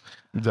channel.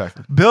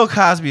 Exactly. Bill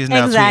Cosby is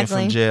now tweeting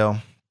from jail.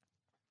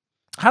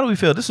 How do we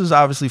feel? This is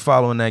obviously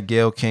following that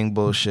Gayle King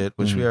bullshit,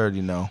 which we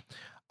already know.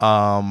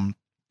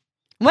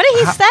 What did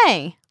he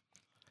say?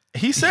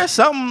 He said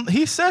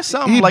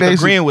something like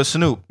agreeing with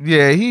Snoop.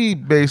 Yeah, he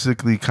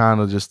basically kind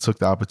of just took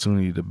the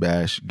opportunity to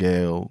bash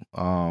Gayle.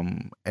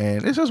 And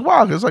it's just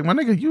wild. It's like, my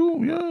nigga,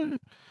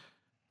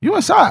 you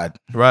inside.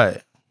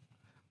 Right.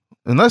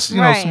 Unless,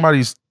 you know,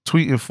 somebody's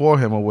tweeting for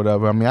him or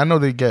whatever. I mean, I know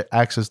they get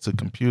access to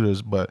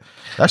computers, but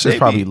that shit's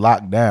probably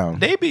locked down.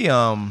 They be they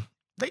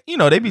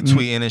be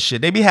tweeting and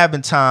shit. They be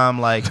having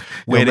time like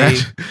where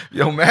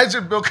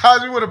imagine Bill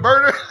Cosby with a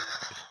burner.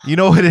 You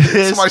know what it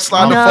is? Somebody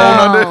slide the phone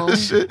under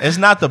this shit. It's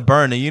not the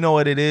burner. You know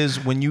what it is?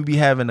 When you be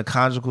having a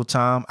conjugal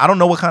time, I don't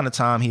know what kind of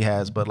time he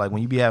has, but like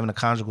when you be having a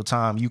conjugal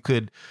time, you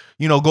could,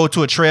 you know, go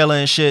to a trailer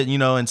and shit, you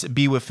know, and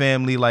be with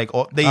family. Like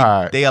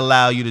they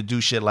allow you to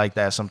do shit like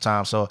that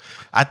sometimes. So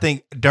I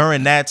think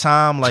during that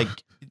time, like,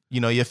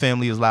 you know, your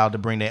family is allowed to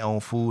bring their own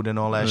food and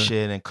all that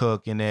shit and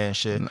cook in there and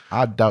shit.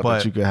 I doubt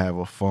that you could have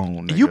a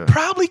phone. Nigga. You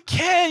probably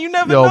can. You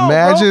never know.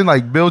 Imagine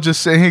like Bill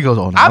just saying, he goes,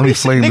 oh, no, let me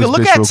flame this bitch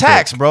look at real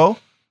Tax, quick. bro.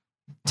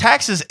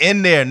 Tax is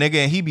in there, nigga,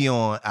 and he be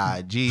on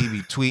IG,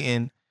 be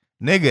tweeting,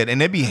 nigga,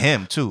 and it be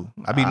him too.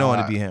 I be knowing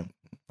it be him.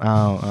 I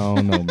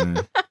don't know,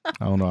 man.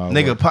 I don't know.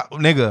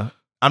 Nigga,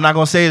 I'm not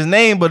gonna say his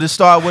name, but it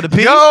start with a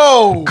P.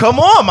 Yo, come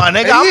on, my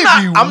nigga.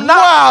 I'm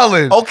not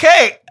wildin'.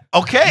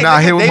 Okay. Nah,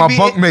 here with my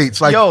bunkmates.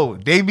 Like, yo,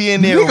 they be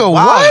in there. Nigga,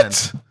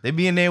 wildin'. what? They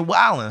be in there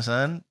wildin',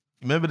 son.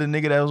 Remember the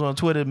nigga that was on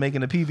Twitter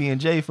making a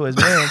PB&J for his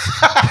mans?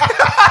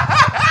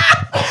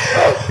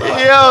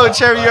 Yo,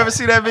 Cherry, you ever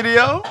see that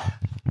video?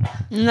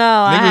 No,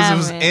 I haven't.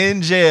 Was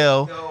in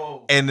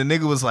jail, and the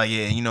nigga was like,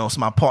 yeah, you know, it's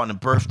my partner's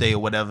birthday or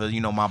whatever,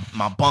 you know, my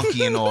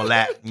bunkie and all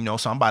that, you know,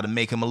 so I'm about to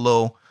make him a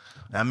little,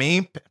 I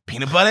mean,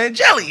 peanut butter and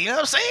jelly, you know what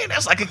I'm saying?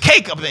 That's like a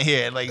cake up in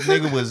here. Like,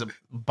 nigga was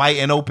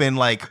biting open,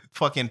 like,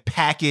 fucking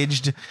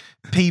packaged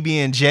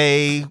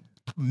PB&J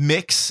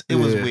mix. It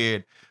was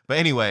weird. But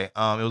anyway, it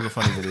was a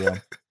funny video.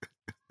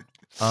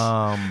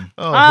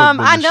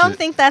 I don't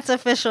think that's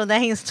official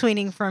that he's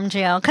tweeting from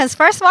jail. Because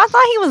first of all, I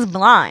thought he was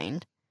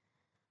blind.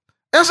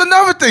 That's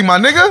another thing, my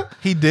nigga.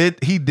 He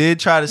did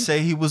try to say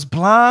he was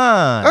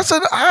blind. That's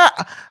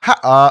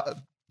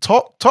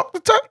talk the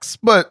text,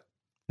 but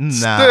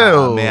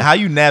still, man. How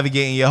you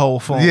navigating your whole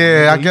phone?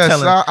 Yeah, I guess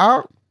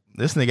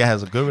this nigga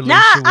has a good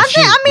relationship.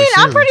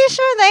 I'm pretty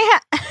sure they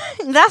have.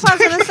 That's what I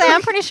was gonna say.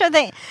 I'm pretty sure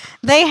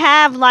they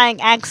have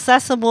like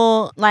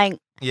accessible like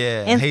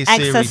Hey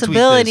Siri,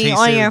 accessibility tweet this.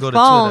 Hey on Siri, your go to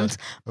phones.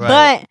 Twitter.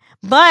 Right.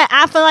 But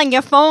I feel like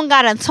your phone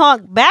gotta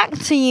talk back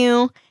to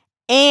you,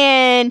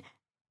 and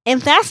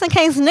if that's the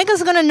case,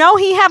 niggas gonna know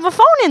he have a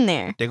phone in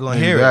there. They're gonna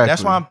hear it.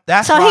 That's why.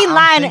 He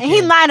lied.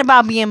 He lied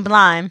about being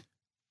blind.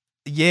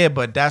 Yeah,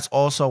 but that's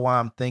also why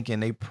I'm thinking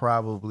they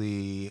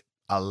probably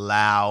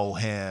allow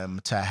him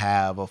to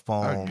have a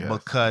phone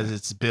because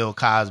it's Bill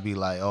Cosby.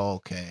 Like, oh,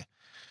 okay,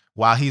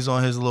 while he's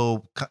on his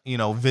little,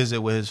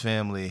 visit with his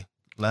family,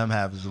 let him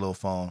have his little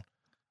phone.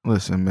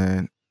 Listen,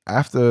 man.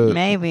 After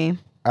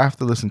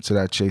listening to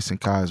that Chasing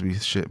Cosby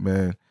shit,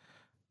 man,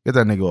 get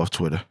that nigga off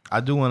Twitter.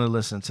 I do want to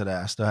listen to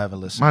that. I still haven't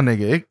listened. My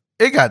nigga,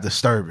 it got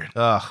disturbing.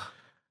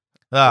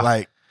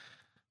 Like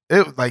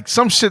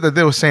some shit that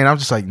they were saying. I'm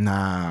just like,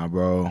 nah,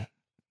 bro.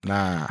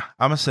 Nah.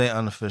 I'm going to say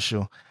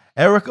unofficial.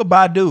 Erykah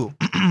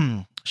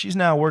Badu. She's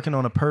now working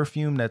on a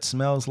perfume that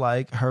smells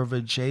like her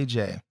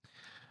vajayjay.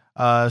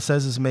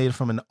 Says it's made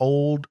from an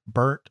old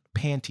burnt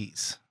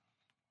panties.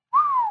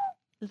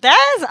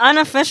 That is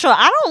unofficial.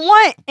 I don't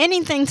want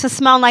anything to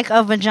smell like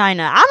a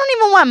vagina. I don't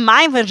even want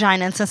my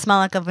vagina to smell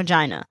like a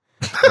vagina.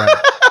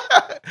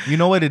 Right. You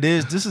know what it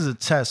is? This is a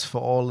test for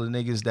all the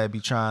niggas that be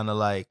trying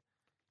to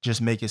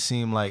just make it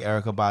seem like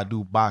Erykah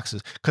Badu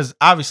boxes. Because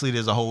obviously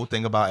there's a whole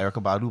thing about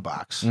Erykah Badu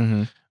box.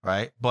 Mm-hmm.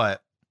 Right?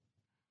 But,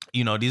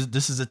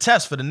 this is a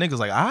test for the niggas.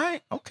 Like, all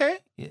right, okay.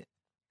 Yeah.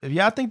 If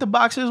y'all think the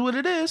box is what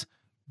it is,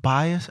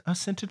 buy a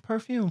scented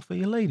perfume for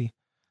your lady.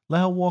 Let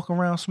her walk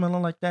around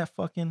smelling like that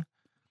fucking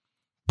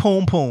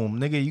poom poom.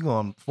 Nigga, you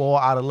gonna fall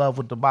out of love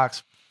with the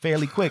box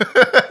fairly quick.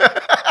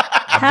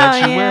 I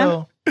bet you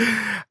will.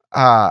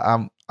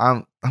 I'm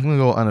gonna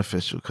go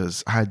unofficial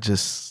because I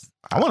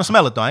want to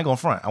smell it though. I ain't gonna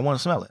front. I want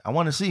to smell it. I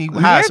want to see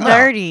how it smells.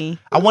 You're dirty.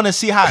 I want to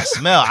see how it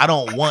smells. I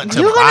don't want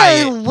to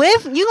buy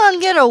it. You gonna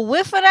get a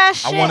whiff of that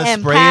shit? I want to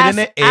spray it in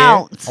the air.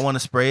 Out. I want to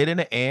spray it in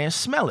the air and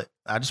smell it.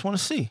 I just want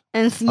to see.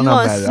 And you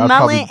gonna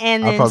smell it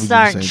and then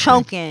start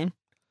choking.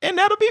 And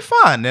that'll be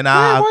fun. Then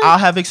I'll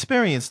have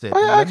experienced it.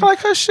 Why act like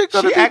her shit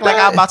gonna be act bad?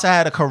 like I'm about to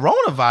have a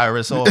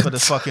coronavirus off of the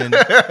fucking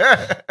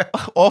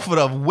off of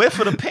the whiff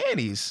of the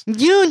panties.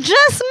 You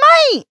just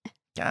might.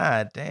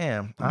 God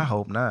damn. I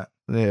hope not.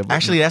 Yeah,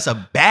 actually, that's a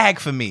bag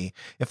for me.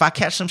 If I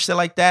catch some shit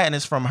like that and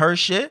it's from her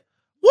shit,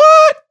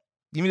 what?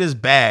 Give me this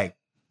bag.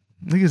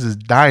 Niggas is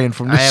dying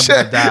from this shit.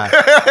 I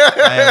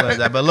am gonna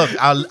die. But look,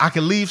 I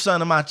can leave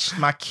some of my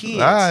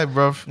kids. All right,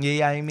 bro.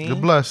 Yeah, I mean.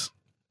 Good bless.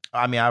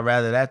 I mean, I'd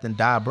rather that than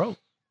die broke.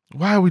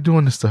 Why are we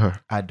doing this to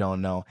her? I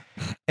don't know.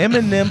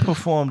 Eminem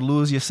performed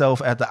 "Lose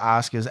Yourself" at the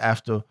Oscars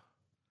after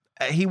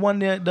he won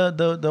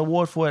the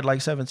award for it like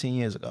 17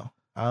 years ago.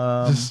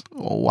 Just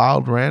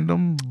wild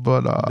random,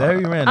 but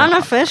very random.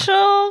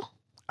 Unofficial.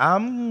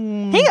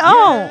 He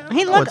old.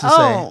 He look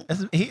old.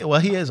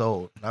 He is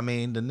old. I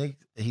mean, the nigga,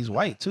 he's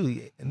white too.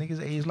 The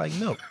niggas age like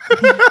milk.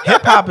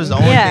 Hip hop is the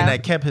only thing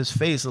that kept his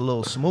face a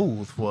little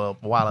smooth for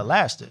a while it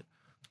lasted.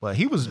 But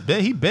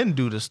he been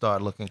due to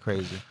start looking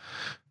crazy.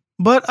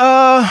 But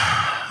I'm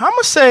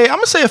gonna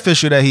say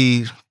official that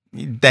he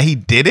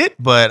did it,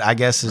 but I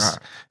guess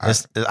I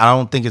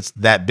don't think it's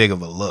that big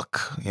of a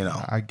look,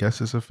 I guess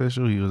it's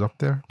official. He was up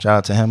there. Shout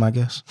out to him, I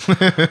guess.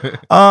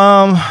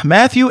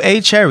 Matthew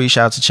A. Cherry,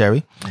 shout out to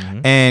Cherry,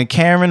 and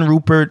Karen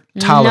Rupert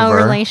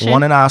Tolliver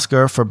won an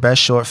Oscar for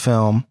Best Short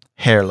Film,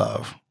 Hair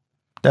Love.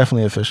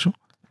 Definitely official.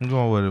 I'm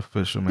going with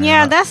official, man.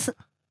 Yeah, that's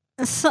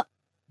so.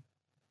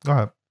 Go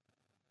ahead.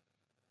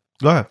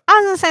 I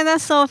was gonna say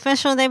that's so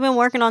official. They've been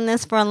working on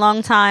this for a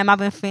long time. I've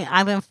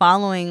been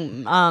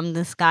following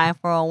this guy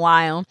for a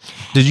while.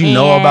 Did you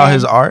know about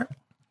his art?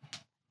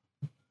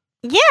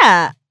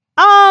 Yeah.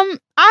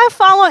 I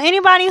follow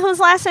anybody whose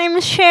last name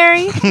is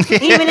Cherry,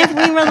 even if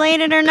we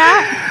related or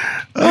not.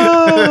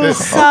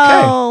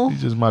 So okay.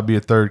 He just might be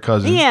a third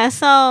cousin. Yeah.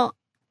 So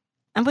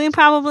we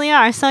probably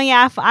are. So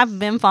yeah, I've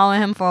been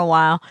following him for a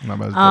while.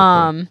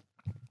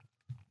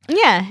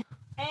 Yeah.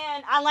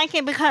 And I like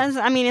it because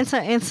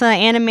it's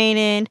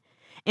animated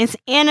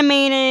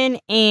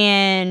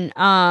and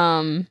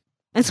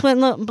it's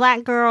with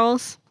black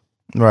girls.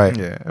 Right.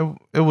 Yeah,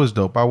 it was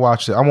dope. I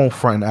watched it. I won't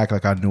front and act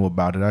like I knew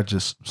about it. I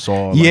just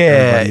saw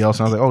everybody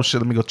else and I was like, oh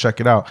shit, let me go check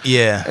it out.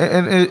 Yeah.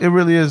 And it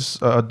really is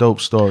a dope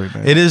story,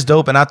 man. It is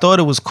dope. And I thought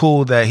it was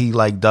cool that he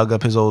dug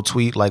up his old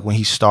tweet when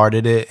he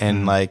started it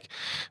and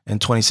in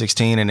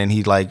 2016 and then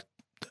he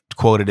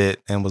quoted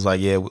it and was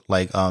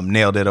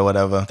nailed it or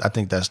whatever. I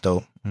think that's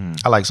dope.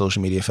 I like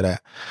social media for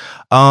that.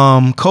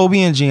 Kobe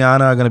and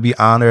Gianna are going to be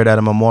honored at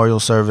a memorial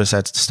service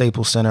at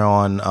Staples Center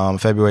on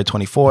February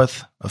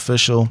 24th.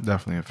 Official.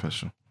 Definitely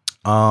official.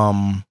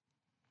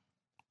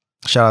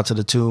 Shout out to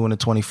the 2 and the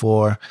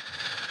 24.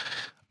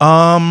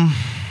 Yeah,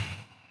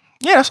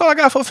 that's all I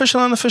got for official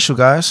and unofficial,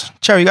 guys.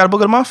 Cherry, you got a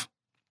book of the month?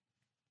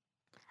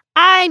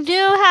 I do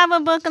have a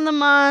book of the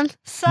month.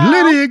 So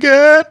Lydia,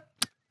 good.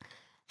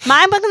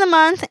 My book of the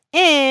month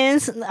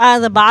is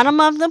The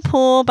Bottom of the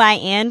Pool by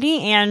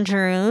Andy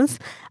Andrews.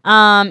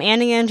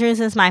 Andy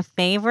Andrews is my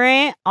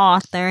favorite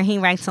author. He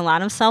writes a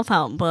lot of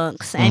self-help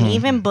books and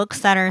even books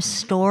that are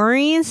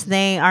stories.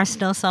 They are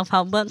still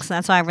self-help books.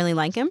 That's why I really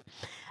like him.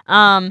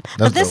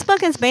 But this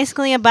book is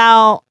basically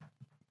about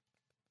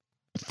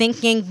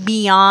thinking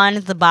beyond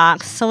the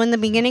box. So in the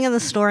beginning of the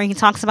story, he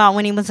talks about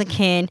when he was a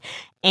kid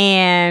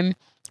and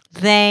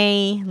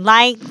they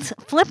liked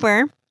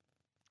Flipper.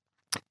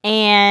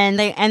 And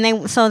they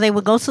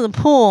would go to the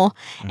pool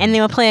and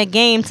they would play a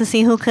game to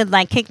see who could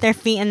like kick their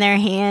feet in their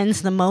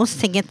hands the most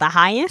to get the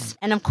highest.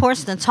 And of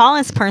course, the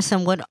tallest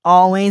person would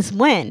always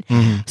win.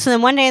 So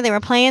then one day they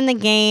were playing the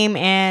game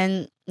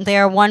and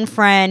their one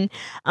friend,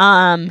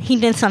 he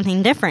did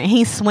something different.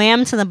 He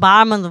swam to the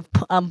bottom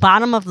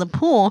of the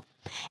pool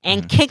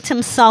and kicked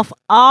himself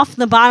off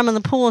the bottom of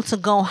the pool to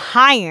go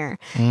higher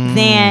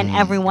than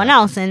everyone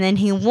else. And then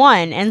he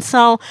won. And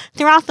so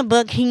throughout the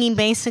book, he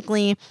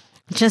basically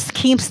just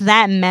keeps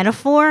that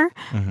metaphor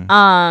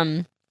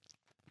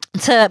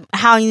to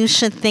how you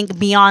should think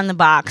beyond the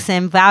box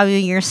and value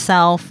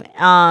yourself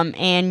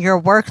and your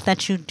work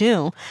that you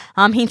do.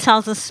 He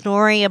tells a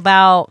story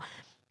about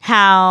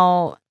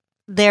how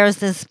there's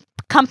this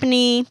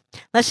company,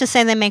 let's just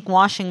say they make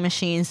washing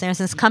machines. There's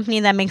this company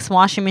that makes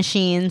washing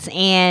machines,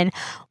 and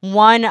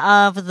one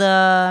of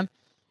the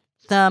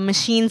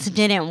machines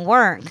didn't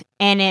work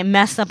and it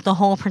messed up the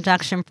whole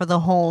production for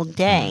the whole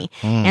day.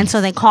 And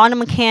so they called a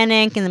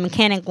mechanic, and the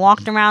mechanic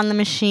walked around the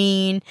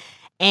machine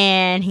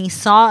and he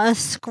saw a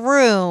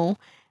screw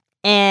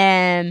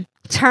and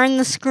turned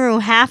the screw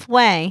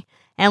halfway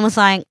and was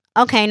like,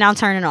 okay, now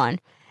turn it on.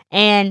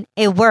 And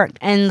it worked.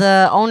 And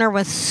the owner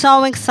was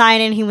so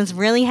excited. He was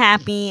really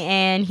happy.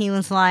 And he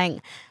was like,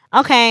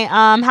 okay,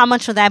 how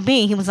much would that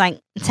be? He was like,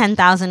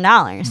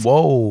 $10,000.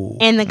 Whoa.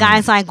 And the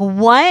guy's like,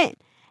 what?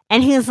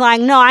 And he was like,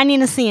 no, I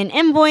need to see an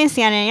invoice.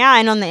 Yada, yada.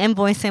 And on the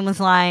invoice, it was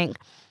like,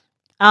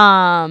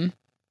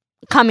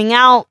 coming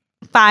out,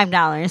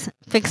 $5.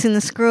 Fixing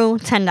the screw,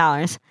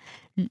 $10.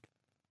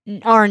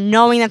 Or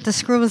knowing that the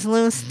screw was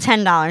loose,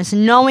 $10.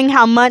 Knowing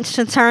how much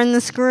to turn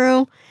the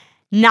screw,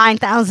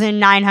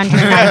 $9,999.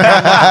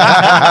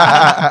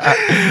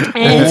 And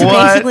it's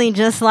basically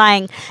just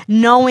like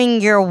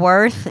knowing your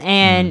worth.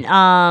 And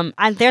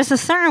there's a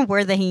certain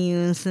word that he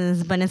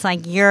uses, but it's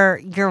like your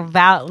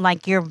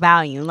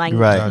value, like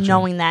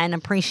knowing that and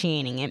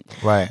appreciating it.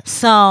 Right.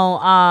 So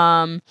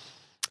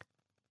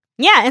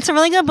yeah, it's a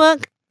really good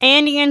book.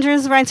 Andy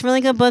Andrews writes really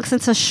good books.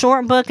 It's a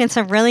short book. It's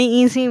a really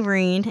easy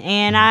read,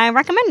 and I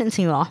recommend it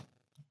to you all.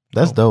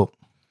 That's dope.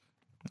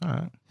 All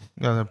right.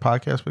 You got a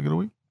podcast pick of the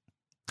week?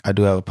 I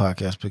do have a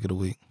podcast pick of the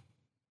week.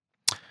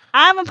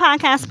 I have a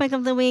podcast pick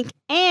of the week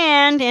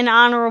and an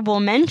honorable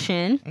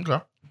mention.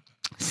 Okay.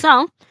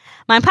 So,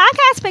 my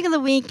podcast pick of the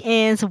week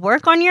is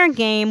Work on Your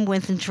Game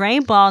with Dre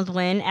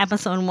Baldwin,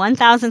 episode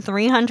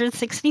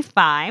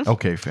 1365.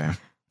 Okay, fam.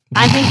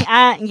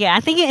 I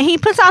think he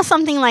puts out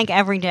something like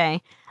every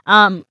day.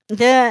 The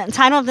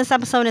title of this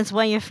episode is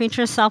What Your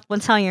Future Self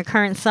Would Tell Your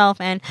Current Self,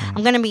 and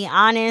I'm gonna be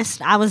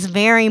honest, I was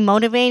very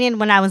motivated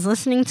when I was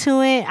listening to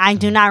it. I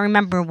do not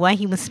remember what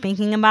he was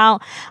speaking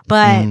about,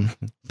 but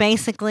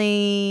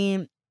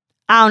basically,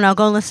 I don't know,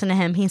 go listen to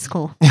him. He's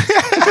cool.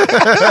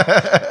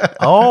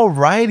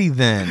 Alrighty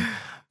then.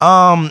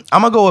 I'm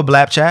gonna go with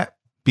Blap Chat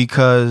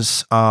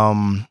because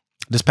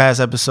this past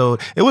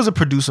episode, it was a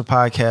producer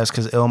podcast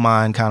because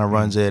Illmind kind of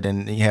runs it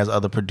and he has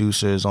other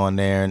producers on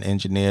there and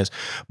engineers.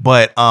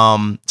 But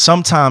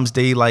sometimes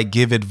they like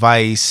give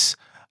advice,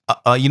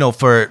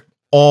 for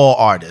all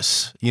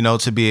artists,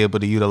 to be able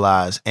to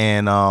utilize.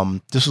 And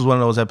this was one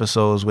of those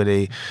episodes where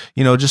they,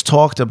 just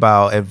talked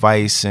about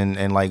advice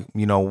and like,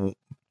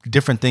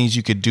 different things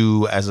you could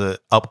do as a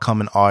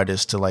upcoming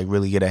artist to like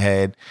really get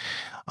ahead.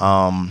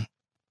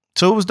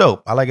 So it was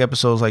dope. I like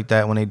episodes like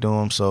that when they do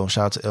them. So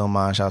shout out to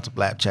Illmind, shout out to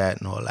Blap Chat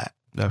and all that.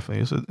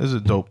 Definitely. It's a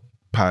dope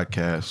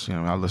podcast.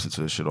 I listen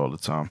to this shit all the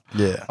time.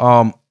 Yeah.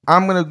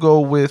 I'm going to go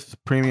with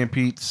Premium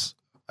Pete's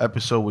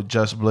episode with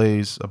Just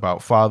Blaze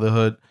about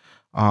fatherhood.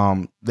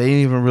 They didn't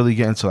even really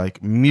get into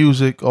like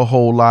music a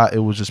whole lot. It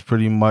was just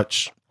pretty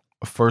much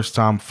a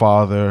first-time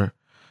father,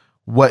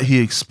 what he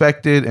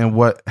expected and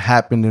what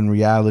happened in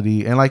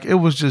reality. And like it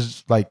was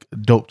just like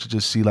dope to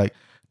just see like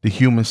the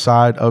human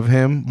side of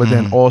him, but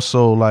then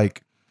also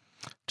like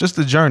just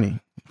the journey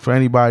for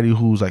anybody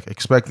who's like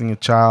expecting a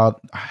child,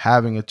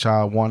 having a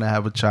child, want to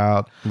have a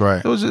child.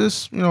 Right. It was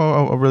just,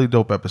 a really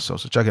dope episode.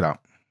 So check it out.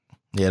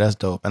 Yeah, that's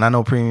dope. And I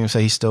know Premium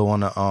say he still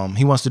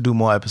he wants to do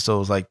more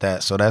episodes like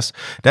that. So that's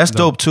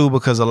dope too,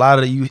 because a lot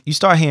of you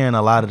start hearing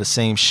a lot of the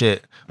same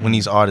shit when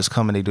these artists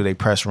come and they do their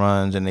press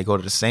runs and they go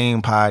to the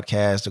same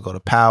podcast, they go to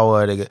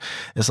Power.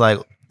 It's like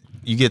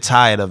you get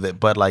tired of it,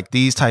 but like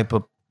these type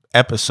of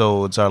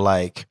episodes are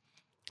like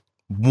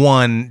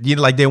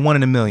they're one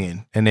in a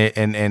million,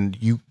 and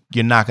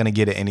you're not gonna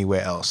get it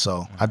anywhere else.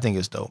 So I think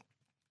it's dope.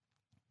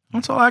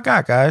 That's all I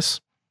got, guys.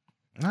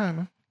 All right,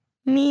 man.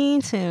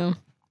 Me too.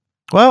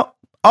 Well,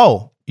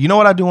 you know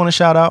what I do want to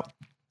shout out?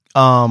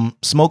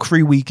 Smoke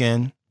Free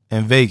Weekend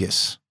in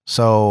Vegas.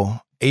 So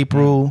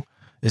April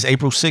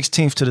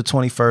 16th to the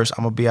 21st.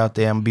 I'm gonna be out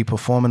there. I'm gonna be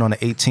performing on the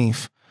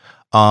 18th.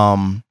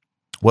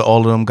 with all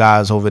of them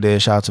guys over there.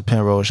 Shout out to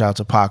Penrose, shout out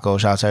to Paco,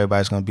 shout out to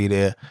everybody's gonna be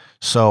there.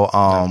 So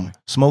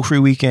Smoke Free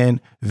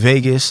Weekend,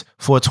 Vegas,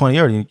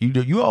 420.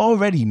 You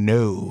already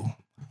know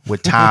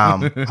what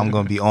time I'm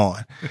gonna be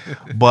on.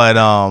 But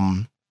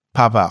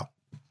pop out.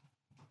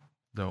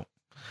 Dope.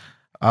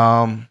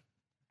 You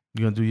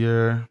gonna do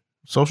your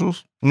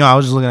socials? No, I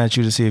was just looking at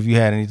you to see if you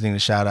had anything to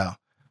shout out.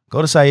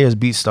 Go to Sayeer's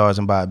Beat Stars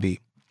and buy a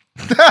beat.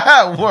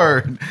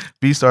 Word.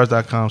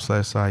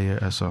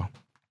 Beatstars.com/SayeerSO.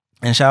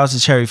 And shout out to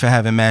Cherry for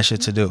having mad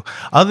shit to do.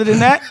 Other than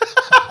that,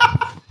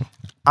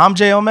 I'm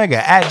J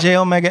Omega at J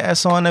Omega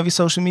S on every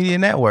social media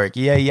network.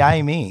 Yeah,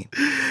 I mean.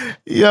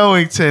 Yo,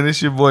 Wington,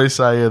 it's your boy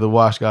Sayeer, the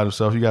Wash God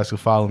himself. You guys can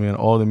follow me on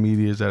all the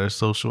medias that are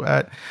social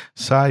at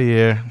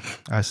Sayeer.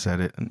 I said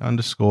it,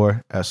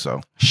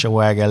 _SO.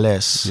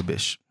 Shawagales. Yeah,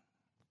 bish.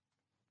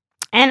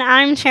 And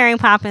I'm Cherry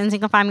Poppins. You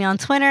can find me on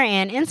Twitter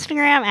and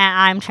Instagram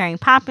at I'm Cherry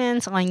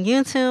Poppins, on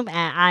YouTube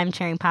at I'm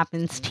Cherry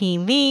Poppins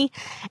TV.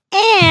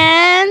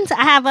 And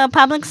I have a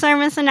public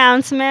service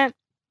announcement.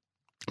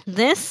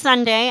 This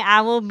Sunday, I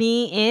will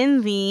be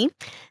in the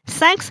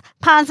Sex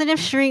Positive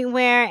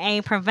Streetwear, a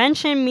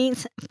prevention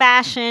meets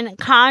fashion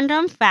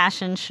condom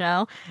fashion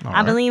show.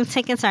 I believe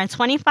tickets are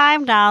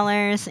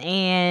 $25,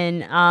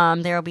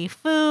 and there will be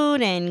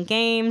food and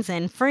games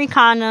and free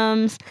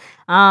condoms.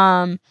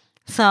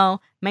 So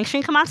make sure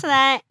you come out to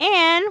that.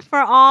 And for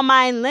all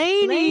my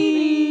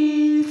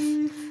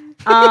ladies.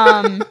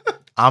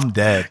 I'm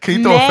dead. Can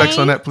you throw effects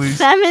on that, please?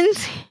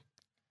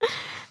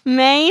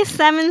 May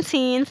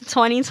 17th,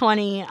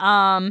 2020.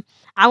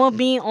 I will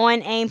be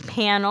on a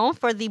panel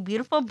for the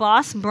Beautiful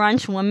Boss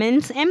Brunch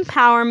Women's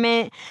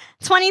Empowerment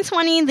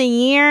 2020, the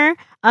year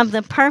of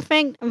the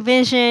perfect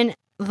vision,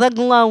 the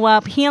glow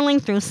up, healing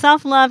through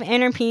self-love,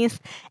 inner peace,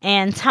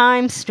 and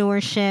time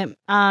stewardship.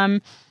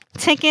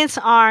 Tickets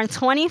are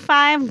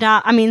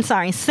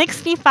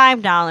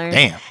 $65.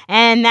 Damn.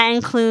 And that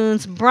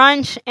includes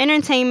brunch,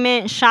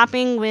 entertainment,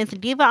 shopping with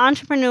diva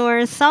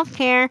entrepreneurs,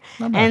 self-care,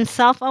 and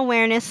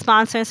self-awareness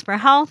sponsors for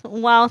health,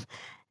 wealth,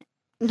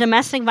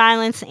 domestic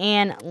violence,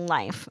 and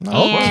life.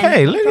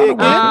 Okay,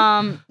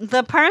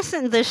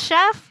 The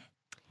chef,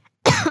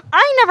 I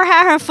ain't never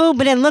had her food,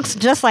 but it looks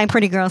just like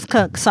Pretty Girls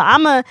Cook. So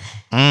I'm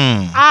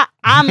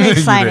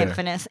excited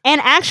for this. And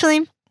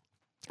actually,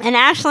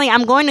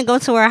 I'm going to go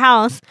to her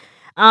house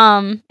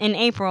in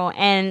April,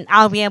 and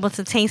I'll be able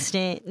to taste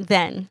it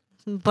then.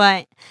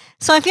 But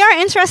so if you're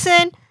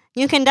interested,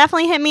 you can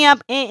definitely hit me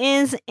up. It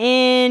is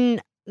in,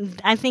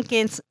 I think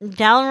it's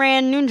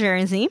Delran, New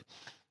Jersey.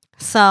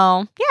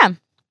 So yeah.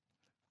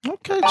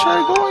 Okay,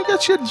 Cherry, go and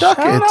get your ducats.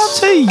 Shout out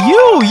to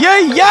you.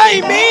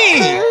 Yay, me.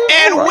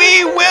 And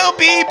we will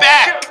be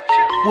back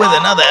with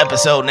another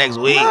episode next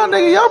week. Nah,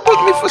 nigga, y'all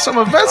booked me for some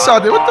events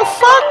out there. What the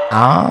fuck?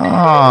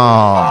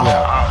 Oh.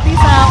 Yeah. Peace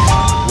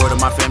out. Word of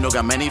my fam,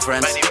 got many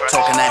friends.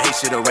 Talking that hate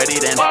shit already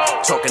then.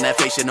 Talking that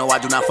fake shit, no, I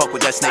do not fuck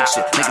with that snake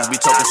shit. Niggas be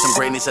talking some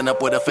greatness and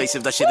up with a face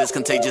if that shit is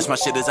contagious. My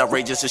shit is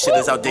outrageous, the shit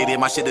is outdated.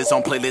 My shit is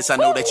on playlist. I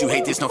know that you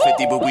hate this, no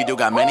 50, but we do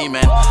got many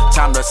men.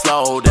 Time to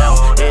slow down,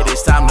 it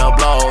is time to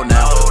blow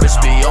now. Bitch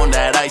be on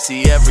that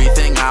icy,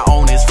 everything I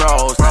own is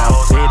froze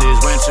now. It is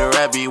winter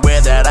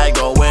everywhere that I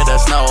go with a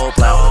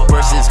snowplow.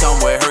 Verses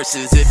come with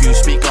hearses, if you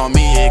speak on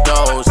me, it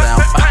goes down.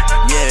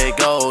 Yeah, it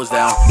goes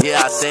down.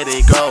 Yeah, I said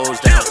it goes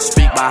down.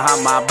 Speak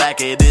behind my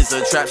back, it is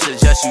a trap,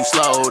 suggest you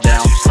slow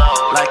down.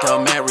 Like a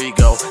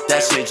merry-go,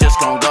 that shit just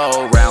gon'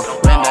 go round.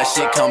 When that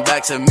shit come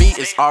back to me,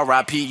 it's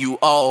R.I.P. you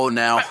old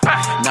now.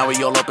 Now we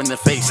all up in the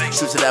face,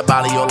 shoot to that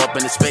body all up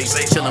in the space.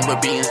 Chillin'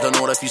 with beings, don't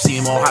know if you see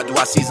him or how do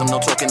I seize him, no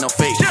talking, no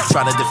fake.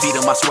 Try to defeat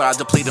him, I swear I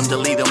deplete him,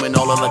 delete him in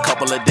all of a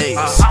couple of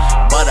days.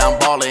 But I'm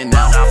ballin'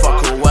 now,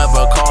 fuck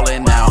whoever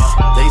callin' now.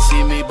 They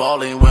see me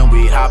ballin' when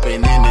we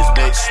hoppin' in this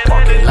bitch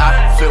parking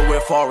lot. Filled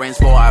with foreigns,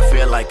 boy, I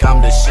feel like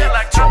I'm the shit.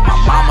 Told my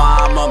mama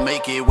I'ma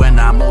make it when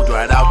I moved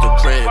right out the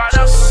crib.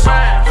 Just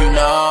you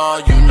know.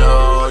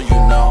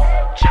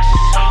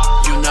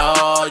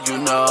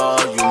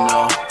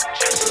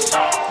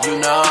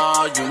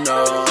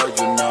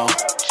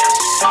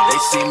 They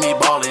see me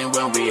ballin'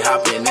 when we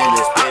hoppin' in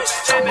this bitch.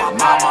 Told my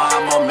mama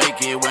I'ma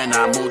make it when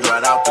I moved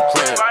right out the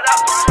crib.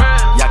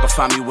 Y'all can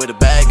find me with a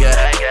bag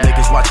at.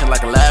 Niggas watching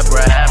like a lab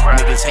rat.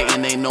 Niggas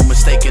hating ain't no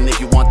mistaking. If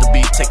you want the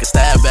beat, take a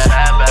stab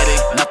at. It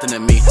ain't nothing to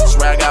me.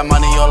 Swear I got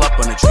money all up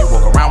on the tree.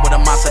 Walk around with a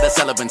monster that's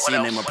relevancy.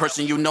 Name a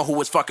person you know who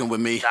is fucking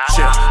with me.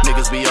 Shit,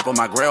 niggas be up on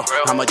my grill.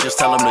 I'ma just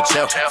tell them to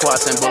chill. Before I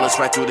send bullets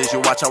right through this, you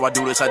watch how I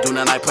do this. I do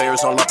not night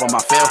players all up on my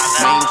field.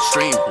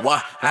 Mainstream,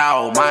 what?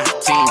 How? My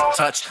team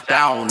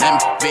touchdown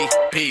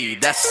MVP.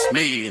 That's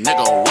me,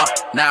 nigga.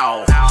 What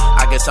now?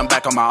 I guess I'm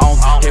back on my own.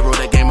 Hero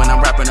the game when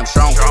I'm rapping, I'm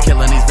strong.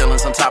 Killing these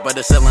villains on top of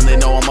the ceiling. They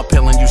know I'm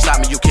appealing. You stop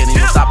me, you kidding?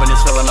 You stopping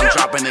this feeling. I'm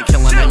dropping and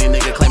killing any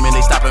nigga claiming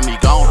they stopping me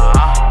gone.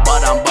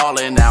 But I'm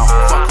ballin' now.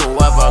 Fuck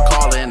whoever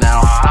calling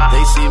now.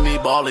 They see me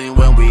ballin'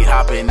 when we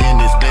hopping in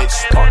this bitch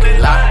parking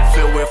lot.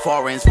 Filled with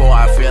foreigns, boy,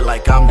 I feel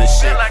like I'm the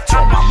shit.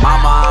 Told my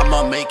mama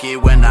I'ma make it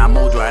when I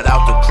moved right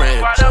out the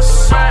crib.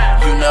 Just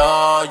you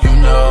know.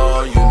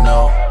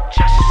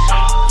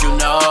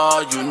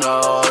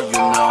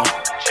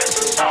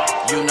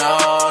 You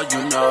know.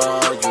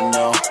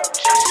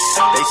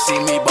 See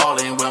me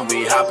ballin' when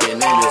we hoppin' in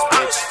this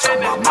bitch. Tell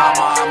my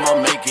mama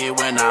I'ma make it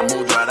when I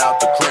move right out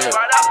the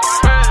crib.